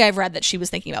 I think I've read that she was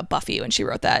thinking about Buffy when she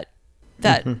wrote that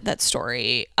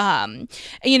story. And,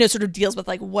 you know, sort of deals with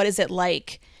like, what is it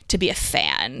like to be a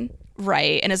fan,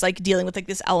 right? And is like dealing with like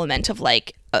this element of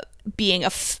like being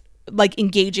like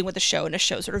engaging with the show and a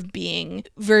show sort of being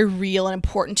very real and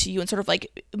important to you and sort of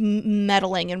like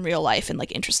meddling in real life in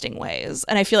like interesting ways.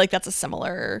 And I feel like that's a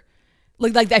similar,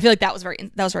 like I feel like that was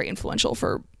very influential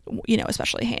for, you know,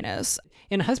 especially Heinous.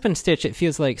 In Husband Stitch, it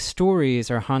feels like stories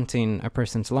are haunting a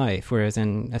person's life, whereas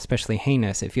in especially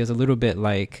Heinous, it feels a little bit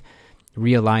like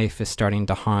real life is starting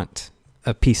to haunt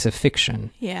a piece of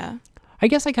fiction. Yeah. I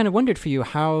guess I kind of wondered for you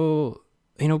how,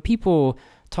 you know, people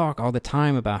talk all the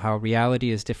time about how reality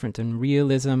is different than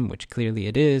realism, which clearly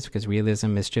it is, because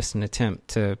realism is just an attempt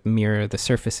to mirror the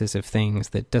surfaces of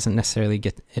things that doesn't necessarily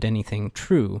get at anything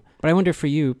true. But I wonder for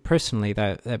you personally,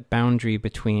 that boundary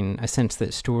between a sense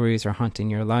that stories are haunting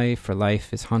your life or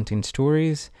life is haunting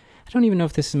stories. I don't even know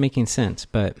if this is making sense,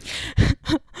 but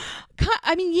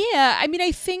I mean, yeah. I mean,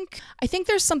 I think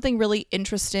there's something really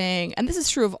interesting, and this is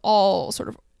true of all sort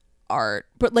of art,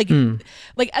 but like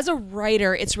as a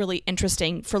writer, it's really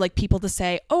interesting for like people to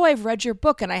say, oh, I've read your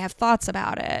book and I have thoughts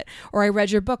about it, or I read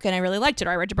your book and I really liked it,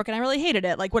 or I read your book and I really hated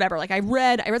it, like whatever, like I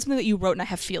read something that you wrote and I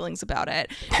have feelings about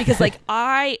it, because like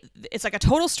it's like a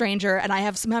total stranger and I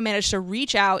have somehow managed to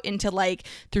reach out into like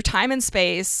through time and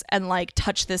space and like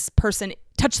touch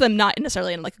them, not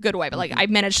necessarily in like a good way, but like I've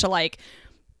managed to like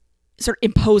sort of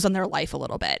impose on their life a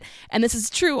little bit. And this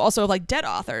is true also of like dead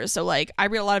authors. So like I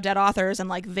read a lot of dead authors and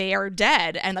like they are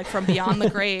dead and like from beyond the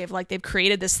grave, like they've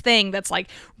created this thing that's like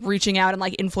reaching out and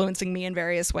like influencing me in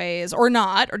various ways, or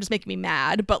not, or just making me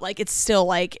mad, but like it's still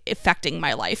like affecting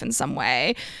my life in some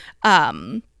way.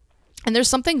 And there's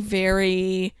something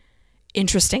very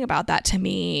interesting about that to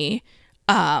me.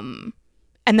 And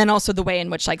then also the way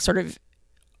in which like sort of,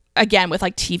 again, with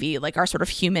like TV, like our sort of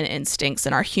human instincts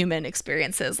and our human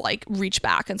experiences like reach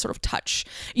back and sort of touch,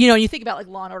 you know, and you think about like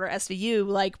Law and Order SVU,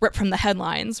 like ripped from the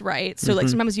headlines, right? So like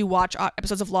sometimes you watch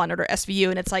episodes of Law and Order SVU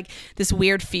and it's like this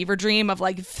weird fever dream of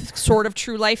like sort of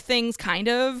true life things, kind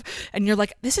of, and you're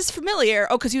like, this is familiar.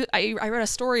 Oh, because I read a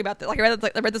story about that, like I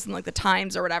read this in like the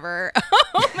Times or whatever,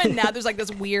 and now there's like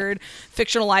this weird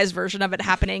fictionalized version of it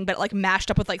happening, but like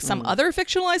mashed up with like some other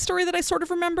fictionalized story that I sort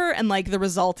of remember, and like the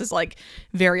result is like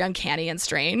very uncanny and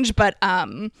strange. But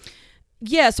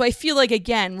yeah, so I feel like,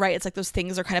 again, right, it's like those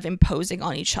things are kind of imposing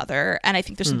on each other, and I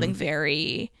think there's something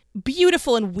very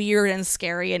beautiful and weird and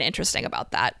scary and interesting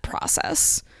about that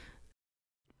process.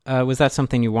 Was that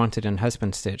something you wanted in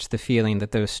Husband Stitch, the feeling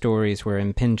that those stories were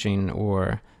impinging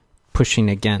or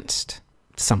pushing against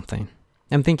something?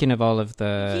 I'm thinking of all of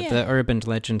the urban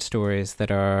legend stories that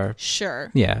are...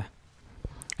 Sure. Yeah.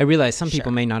 I realize some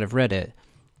people may not have read it,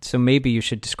 so maybe you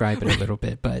should describe it a little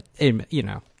bit, but, you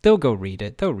know, they'll go read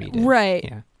it. They'll read it. Right.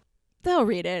 Yeah. They'll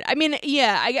read it. I mean,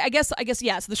 yeah, I guess,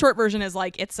 yeah. So the short version is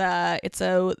like it's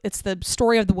the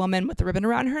story of the woman with the ribbon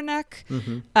around her neck,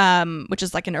 which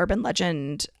is like an urban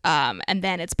legend. And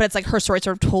then it's like her story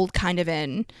sort of told kind of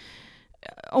in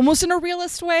almost in a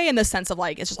realist way, in the sense of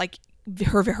like it's just like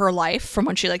her life from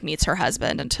when she like meets her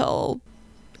husband until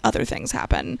other things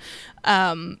happen,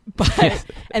 but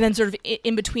and then sort of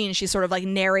in between she's sort of like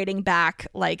narrating back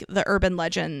like the urban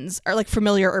legends or like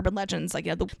familiar urban legends, like,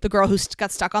 you know, the girl who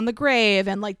got stuck on the grave,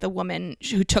 and like the woman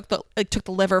who took the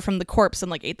liver from the corpse and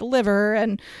like ate the liver,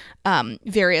 and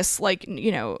various like,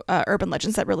 you know, urban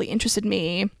legends that really interested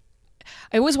me.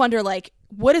 I always wonder, like,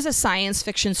 what is a science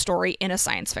fiction story in a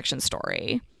science fiction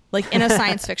story? Like, in a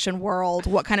science fiction world,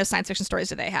 what kind of science fiction stories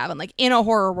do they have? And like in a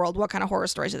horror world, what kind of horror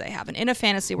stories do they have? And in a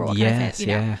fantasy world, what kind of you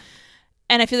know?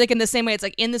 And I feel like in the same way, it's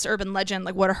like in this urban legend,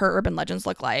 like what do her urban legends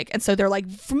look like? And so they're like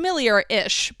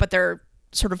familiar-ish, but they're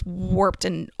sort of warped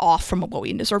and off from what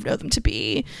we sort of know them to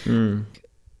be. And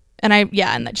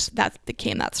that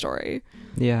became that story.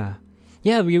 Yeah.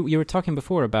 You were talking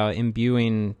before about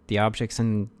imbuing the objects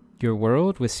in your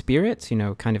world with spirits, you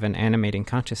know, kind of an animating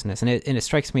consciousness, and it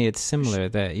strikes me it's similar,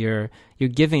 that you're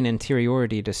giving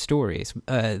interiority to stories.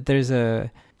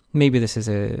 Maybe this is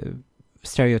a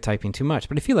stereotyping too much,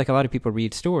 but I feel like a lot of people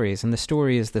read stories and the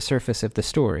story is the surface of the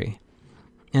story,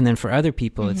 and then for other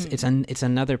people it's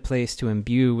another place to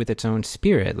imbue with its own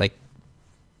spirit, like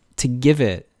to give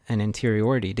it an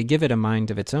interiority, to give it a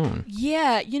mind of its own.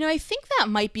 Yeah, you know, I think that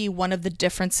might be one of the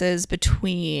differences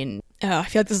between I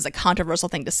feel like this is a controversial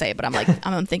thing to say, but I'm like,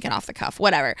 I'm thinking off the cuff,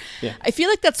 whatever. Yeah. I feel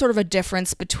like that's sort of a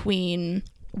difference between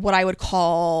what I would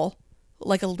call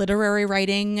like a literary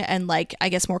writing and like, I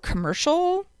guess, more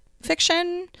commercial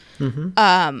fiction.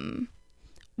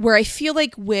 Where I feel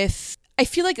like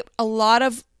a lot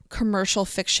of commercial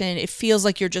fiction, it feels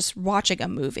like you're just watching a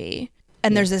movie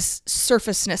and there's this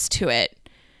surfaceness to it.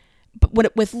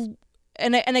 But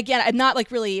And again, I'm not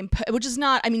like really, which is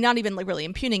not, I mean, not even like really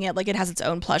impugning it. Like it has its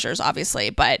own pleasures, obviously,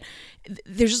 but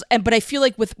but I feel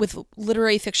like with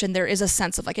literary fiction, there is a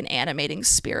sense of like an animating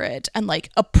spirit and like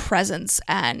a presence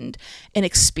and an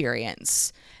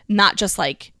experience, not just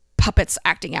like puppets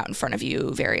acting out in front of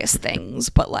you, various things,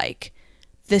 but like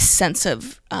this sense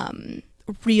of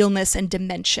realness and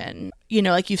dimension, you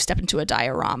know, like you've stepped into a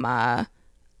diorama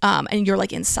and you're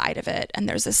like inside of it and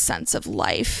there's this sense of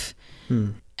life.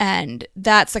 And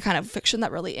that's the kind of fiction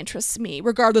that really interests me,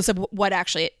 regardless of what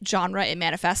actually genre it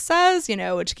manifests as, you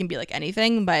know, which can be like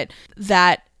anything. But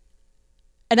that,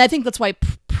 and I think that's why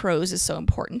prose is so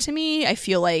important to me. I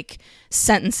feel like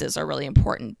sentences are really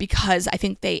important because I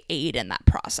think they aid in that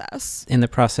process. In the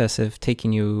process of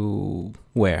taking you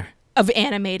where? Of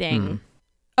animating,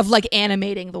 of like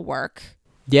animating the work.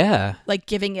 Yeah. Like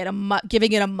giving it a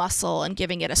muscle and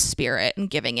giving it a spirit and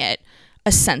giving it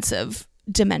a sense of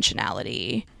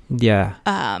dimensionality. Yeah.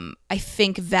 I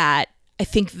think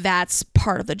that's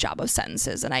part of the job of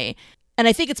sentences, and I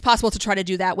think it's possible to try to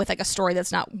do that with like a story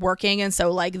that's not working, and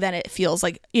so like then it feels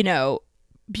like, you know,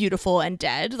 beautiful and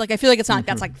dead. Like I feel like it's not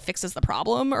that's like fixes the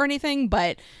problem or anything,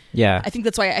 but yeah, I think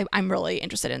that's why I'm really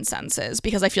interested in sentences,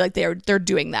 because I feel like they're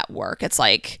doing that work. It's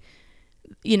like,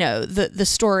 you know, the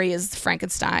story is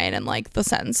Frankenstein and like the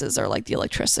sentences are like the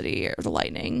electricity or the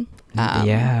lightning.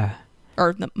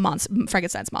 Or the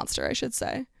Frankenstein's monster, I should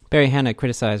say. Barry Hannah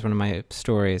criticized one of my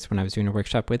stories when I was doing a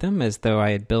workshop with him as though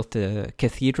I had built a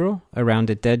cathedral around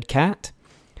a dead cat.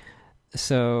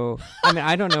 So, I mean,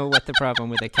 I don't know what the problem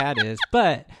with a cat is,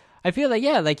 but I feel like,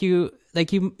 yeah,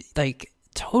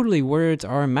 totally words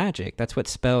are magic. That's what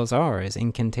spells are, is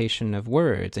incantation of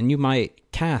words. And you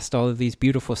might cast all of these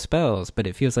beautiful spells, but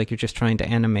it feels like you're just trying to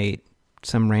animate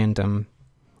some random...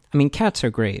 I mean, cats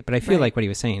are great, but I feel like what he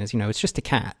was saying is, you know, it's just a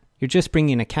cat. You're just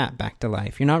bringing a cat back to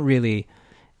life. You're not really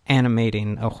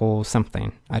animating a whole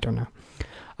something. I don't know.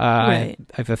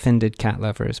 I've offended cat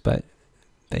lovers, but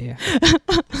yeah,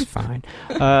 it's fine.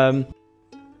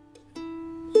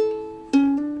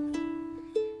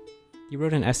 You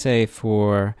wrote an essay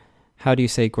for, how do you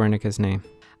say Guernica's name?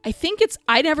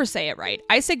 I never say it right.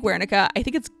 I say Guernica. I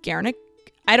think it's Guernica.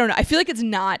 I don't know. I feel like it's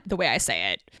not the way I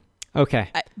say it. Okay.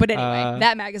 But anyway,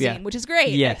 that magazine, which is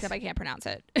great, except I can't pronounce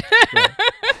it.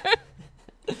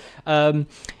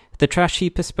 The Trash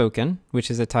Heap Has Spoken,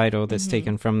 which is a title that's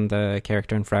taken from the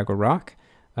character in Fraggle Rock,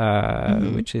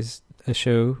 which is a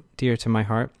show dear to my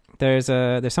heart. There's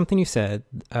something you said,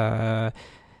 the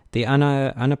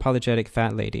unapologetic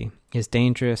fat lady is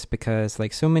dangerous because,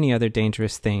 like so many other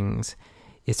dangerous things,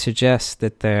 it suggests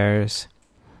that there's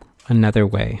another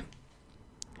way,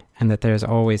 and that there's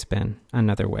always been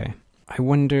another way. I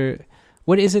wonder,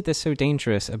 what is it that's so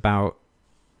dangerous about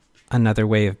another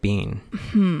way of being?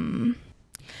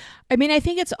 I mean, I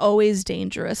think it's always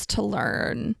dangerous to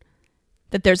learn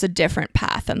that there's a different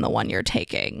path than the one you're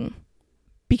taking,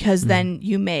 because then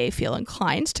you may feel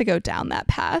inclined to go down that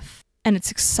path, and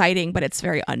it's exciting, but it's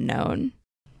very unknown,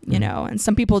 you know, and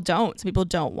some people don't. Some people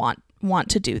don't want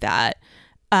to do that.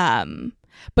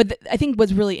 But I think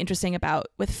what's really interesting about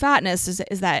with fatness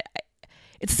is that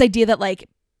it's this idea that like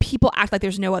people act like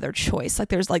there's no other choice. Like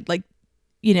there's like,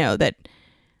 you know, that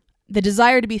the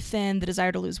desire to be thin, the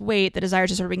desire to lose weight, the desire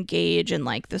to sort of engage in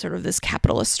like the sort of this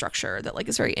capitalist structure that like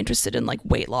is very interested in like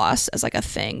weight loss as like a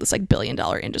thing, this like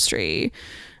billion-dollar industry,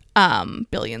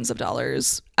 billions of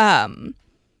dollars,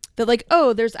 that like,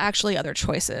 oh, there's actually other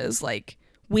choices. Like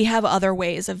we have other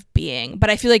ways of being. But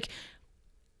I feel like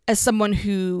as someone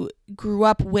who grew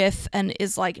up with and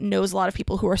is like knows a lot of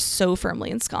people who are so firmly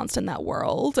ensconced in that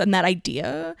world and that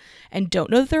idea and don't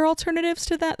know that there are alternatives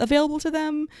to that available to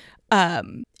them,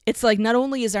 it's like not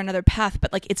only is there another path,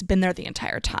 but like it's been there the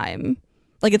entire time.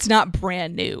 Like it's not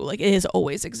brand new. Like it has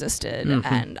always existed.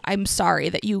 And I'm sorry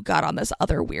that you got on this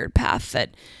other weird path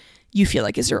that you feel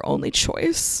like is your only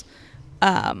choice.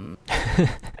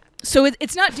 So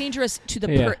it's not dangerous to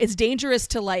the it's dangerous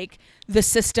to like the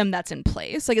system that's in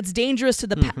place. Like it's dangerous to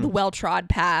the well-trod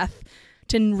path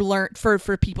to learn for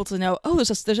people to know, oh,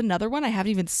 there's another one I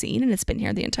haven't even seen and it's been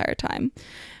here the entire time.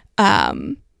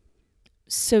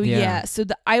 So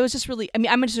I was just really, I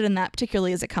mean, I'm interested in that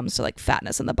particularly as it comes to like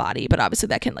fatness in the body, but obviously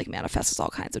that can like manifest as all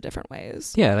kinds of different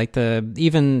ways. Yeah, like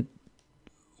even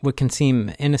what can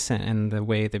seem innocent in the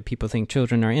way that people think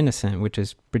children are innocent, which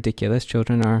is ridiculous.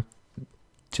 Children are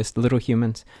just little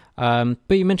humans. But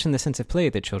you mentioned the sense of play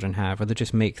that children have, or they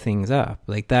just make things up.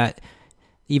 Like that,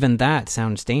 even that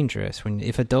sounds dangerous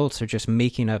if adults are just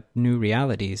making up new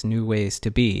realities, new ways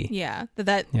to be. Yeah,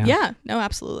 no,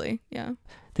 absolutely. Yeah.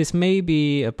 This may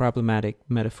be a problematic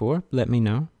metaphor. Let me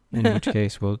know, in which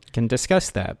case we can discuss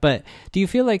that. But do you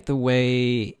feel like the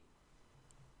way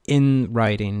in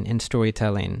writing, in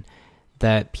storytelling,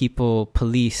 that people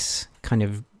police kind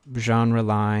of genre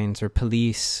lines or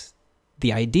police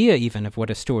the idea even of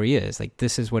what a story is, like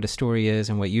this is what a story is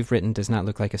and what you've written does not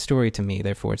look like a story to me,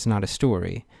 therefore it's not a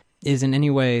story, is in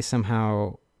any way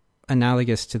somehow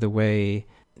analogous to the way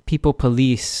people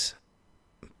police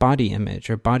body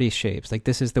image or body shapes? Like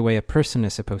this is the way a person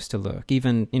is supposed to look,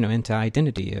 even, you know, into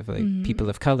identity of like people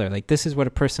of color. Like this is what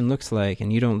a person looks like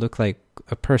and you don't look like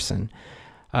a person.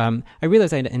 I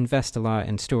realize I invest a lot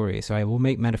in stories, so I will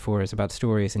make metaphors about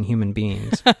stories and human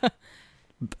beings.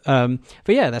 But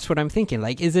yeah, that's what I'm thinking.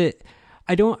 Like, is it,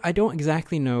 I don't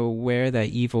exactly know where that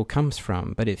evil comes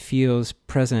from, but it feels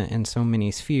present in so many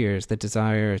spheres, the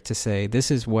desire to say, this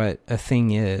is what a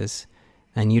thing is,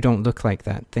 and you don't look like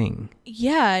that thing.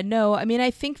 Yeah, no, I mean,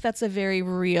 I think that's a very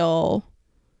real,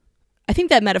 I think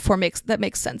that metaphor makes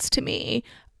sense to me.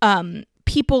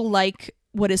 People like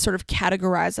what is sort of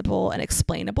categorizable and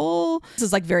explainable. This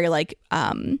is like very like,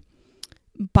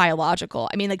 biological.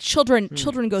 I mean, like children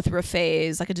go through a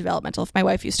phase, like a developmental, my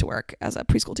wife used to work as a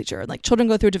preschool teacher, and like children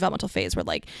go through a developmental phase where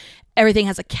like everything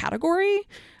has a category.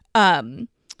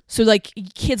 So like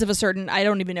kids of a certain, I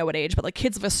don't even know what age, but like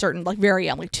kids of a certain, like very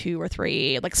young, like 2 or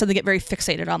 3, like so they get very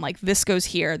fixated on like this goes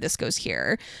here,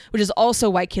 which is also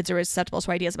why kids are susceptible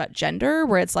to ideas about gender,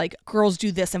 where it's like girls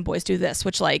do this and boys do this,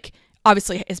 which like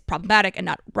obviously is problematic and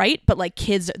not right, but like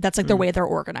kids, that's like their way they're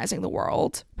organizing the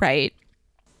world, right?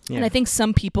 Yeah. And I think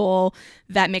some people,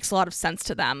 that makes a lot of sense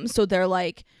to them. So they're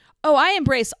like, oh, I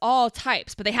embrace all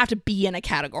types, but they have to be in a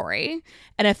category.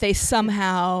 And if they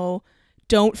somehow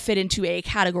don't fit into a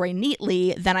category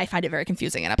neatly, then I find it very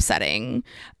confusing and upsetting.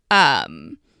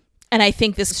 And I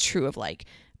think this is true of like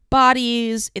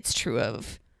bodies. It's true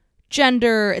of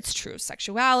gender. It's true of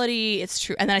sexuality. It's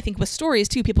true. And then I think with stories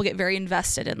too, people get very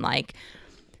invested in like,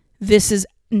 this is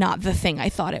not the thing I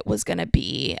thought it was going to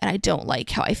be. And I don't like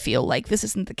how I feel like this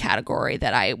isn't the category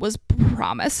that I was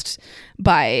promised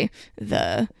by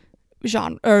the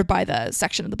genre or by the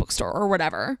section of the bookstore or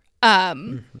whatever.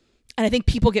 And I think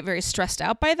people get very stressed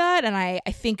out by that. And I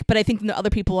think the other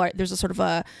people are, there's a sort of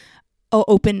a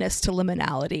openness to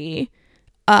liminality,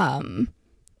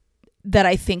 that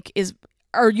I think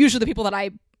are usually the people that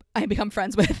I become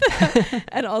friends with,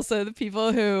 and also the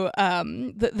people who,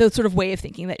 the sort of way of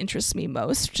thinking that interests me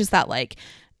most, which is that like,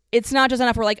 it's not just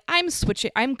enough where like,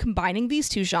 I'm combining these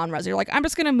two genres. You're like, I'm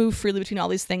just going to move freely between all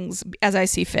these things as I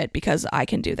see fit because I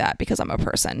can do that because I'm a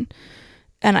person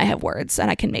and I have words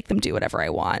and I can make them do whatever I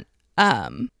want.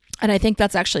 And I think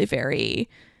that's actually very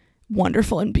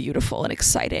wonderful and beautiful and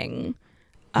exciting.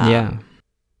 Yeah.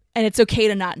 And it's okay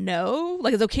to not know,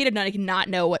 like it's okay to not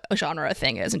know what a genre a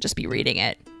thing is and just be reading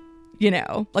it.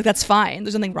 Like, that's fine.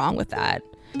 There's nothing wrong with that.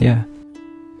 Yeah.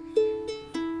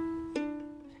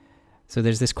 So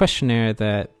there's this questionnaire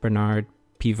that Bernard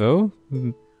Pivot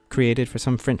created for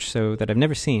some French show that I've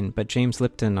never seen, but James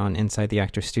Lipton on Inside the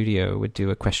Actors Studio would do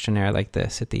a questionnaire like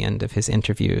this at the end of his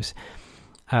interviews.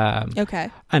 Okay.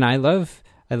 And I love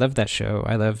that show.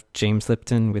 I love James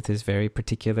Lipton with his very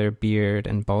particular beard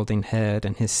and balding head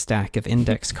and his stack of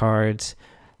index cards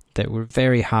that were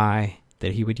very high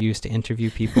that he would use to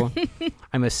interview people.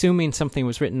 I'm assuming something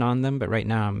was written on them, but right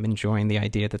now I'm enjoying the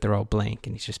idea that they're all blank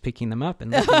and he's just picking them up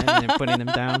and looking at them and putting them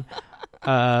down.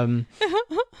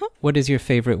 What is your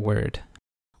favorite word?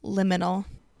 Liminal.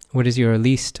 What is your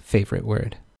least favorite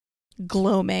word?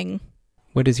 Gloaming.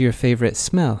 What is your favorite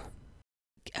smell?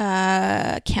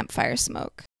 Campfire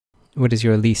smoke. What is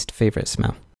your least favorite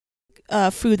smell?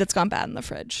 Food that's gone bad in the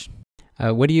fridge.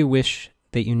 What do you wish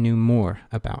that you knew more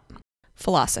about?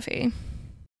 Philosophy.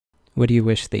 What do you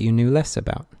wish that you knew less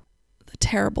about? The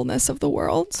terribleness of the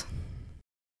world.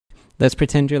 Let's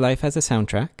pretend your life has a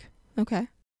soundtrack. Okay.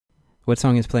 What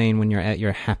song is playing when you're at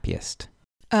your happiest?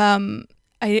 I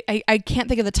can't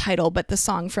think of the title, but the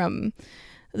song from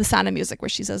The Sound of Music where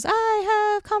she says,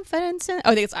 I have confidence in...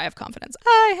 Oh, I think it's I have confidence.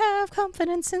 I have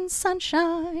confidence in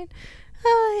sunshine.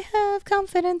 I have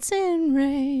confidence in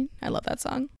rain. I love that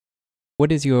song.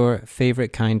 What is your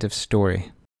favorite kind of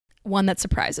story? One that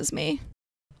surprises me.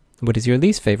 What is your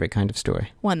least favorite kind of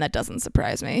story? One that doesn't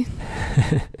surprise me.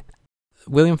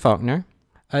 William Faulkner.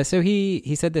 So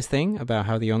he said this thing about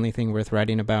how the only thing worth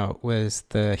writing about was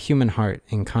the human heart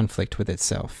in conflict with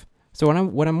itself. So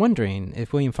what I'm wondering,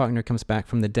 if William Faulkner comes back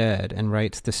from the dead and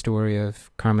writes the story of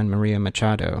Carmen Maria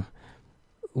Machado,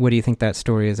 what do you think that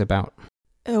story is about?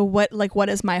 What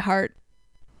is my heart?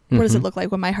 What does it look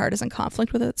like when my heart is in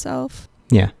conflict with itself?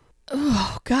 Yeah.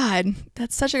 Oh, God,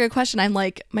 that's such a good question. I'm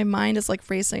like, my mind is like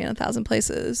racing in 1,000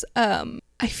 places. I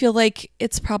feel like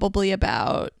it's probably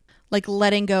about like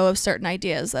letting go of certain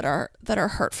ideas that are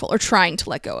hurtful, or trying to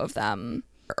let go of them,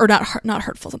 or not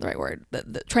hurtful is not the right word.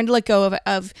 Trying to let go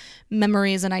of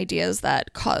memories and ideas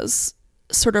that cause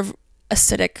sort of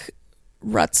acidic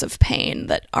ruts of pain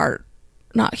that are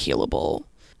not healable,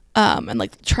 and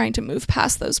like trying to move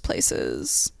past those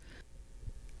places.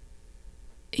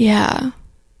 Yeah.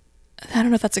 I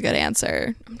don't know if that's a good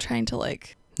answer. I'm trying to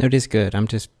like... No, it is good. I'm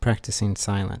just practicing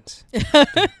silence. It's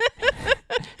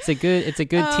a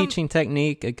good teaching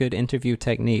technique, a good interview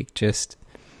technique, just...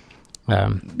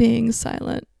 being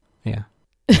silent. Yeah.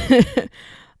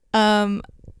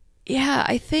 Yeah,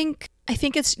 I think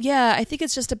it's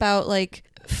just about like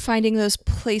finding those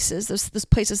places, those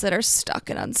places that are stuck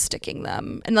and unsticking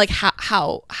them, and like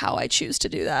how I choose to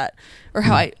do that, or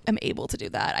how I am able to do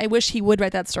that. I wish he would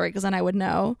write that story, because then I would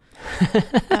know,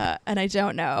 and I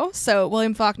don't know. So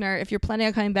William Faulkner, if you're planning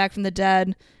on coming back from the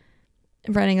dead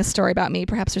and writing a story about me,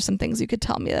 perhaps there's some things you could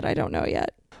tell me that I don't know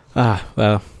yet.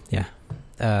 Well, yeah.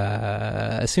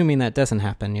 Assuming that doesn't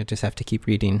happen, you'll just have to keep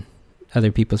reading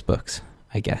other people's books,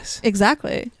 I guess.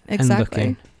 Exactly. And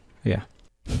looking. Yeah.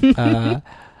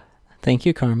 Thank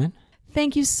you, Carmen.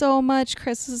 Thank you so much,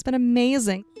 Chris. This has been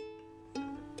amazing.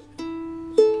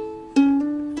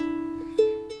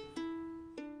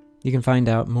 You can find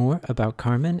out more about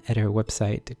Carmen at her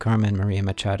website,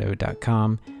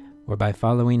 carmenmariamachado.com, or by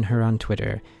following her on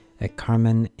Twitter at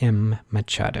Carmen M.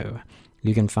 Machado.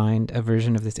 You can find a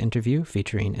version of this interview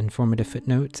featuring informative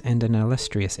footnotes and an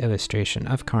illustrious illustration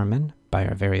of Carmen by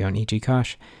our very own E.G.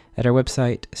 Kosh at our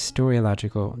website,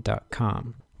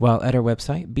 storylogical.com. While at our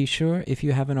website, be sure, if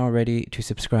you haven't already, to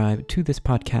subscribe to this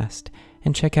podcast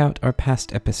and check out our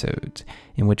past episodes,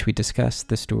 in which we discuss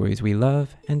the stories we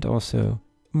love and also,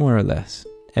 more or less,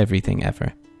 everything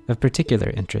ever. Of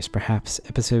particular interest, perhaps,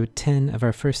 episode 10 of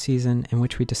our first season, in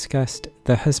which we discussed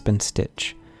The Husband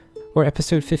Stitch, or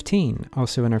episode 15,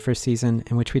 also in our first season,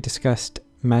 in which we discussed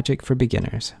Magic for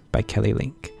Beginners by Kelly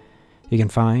Link. You can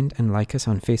find and like us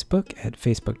on Facebook at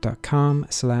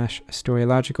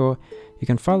facebook.com/storylogical. You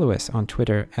can follow us on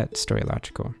Twitter at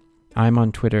Storylogical. I'm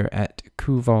on Twitter at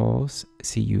Cuvols,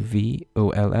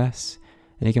 Cuvols,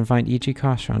 and you can find E.G.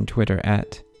 Kosh on Twitter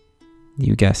at,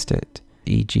 you guessed it,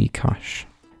 E.G. Kosh.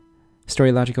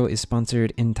 Storylogical is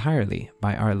sponsored entirely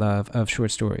by our love of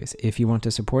short stories. If you want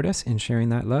to support us in sharing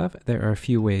that love, there are a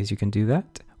few ways you can do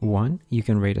that. 1, you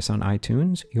can rate us on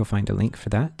iTunes. You'll find a link for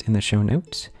that in the show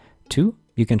notes. 2,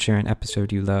 you can share an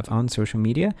episode you love on social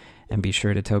media and be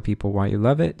sure to tell people why you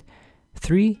love it.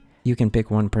 3, you can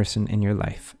pick one person in your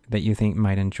life that you think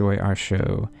might enjoy our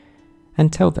show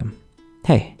and tell them,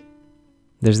 hey,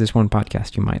 there's this one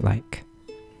podcast you might like.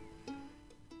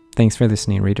 Thanks for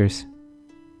listening, readers.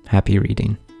 Happy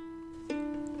reading.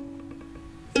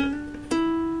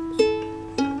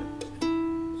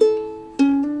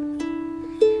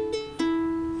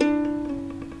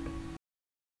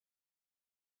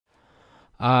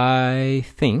 I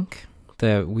think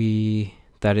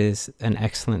that is an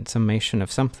excellent summation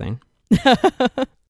of something.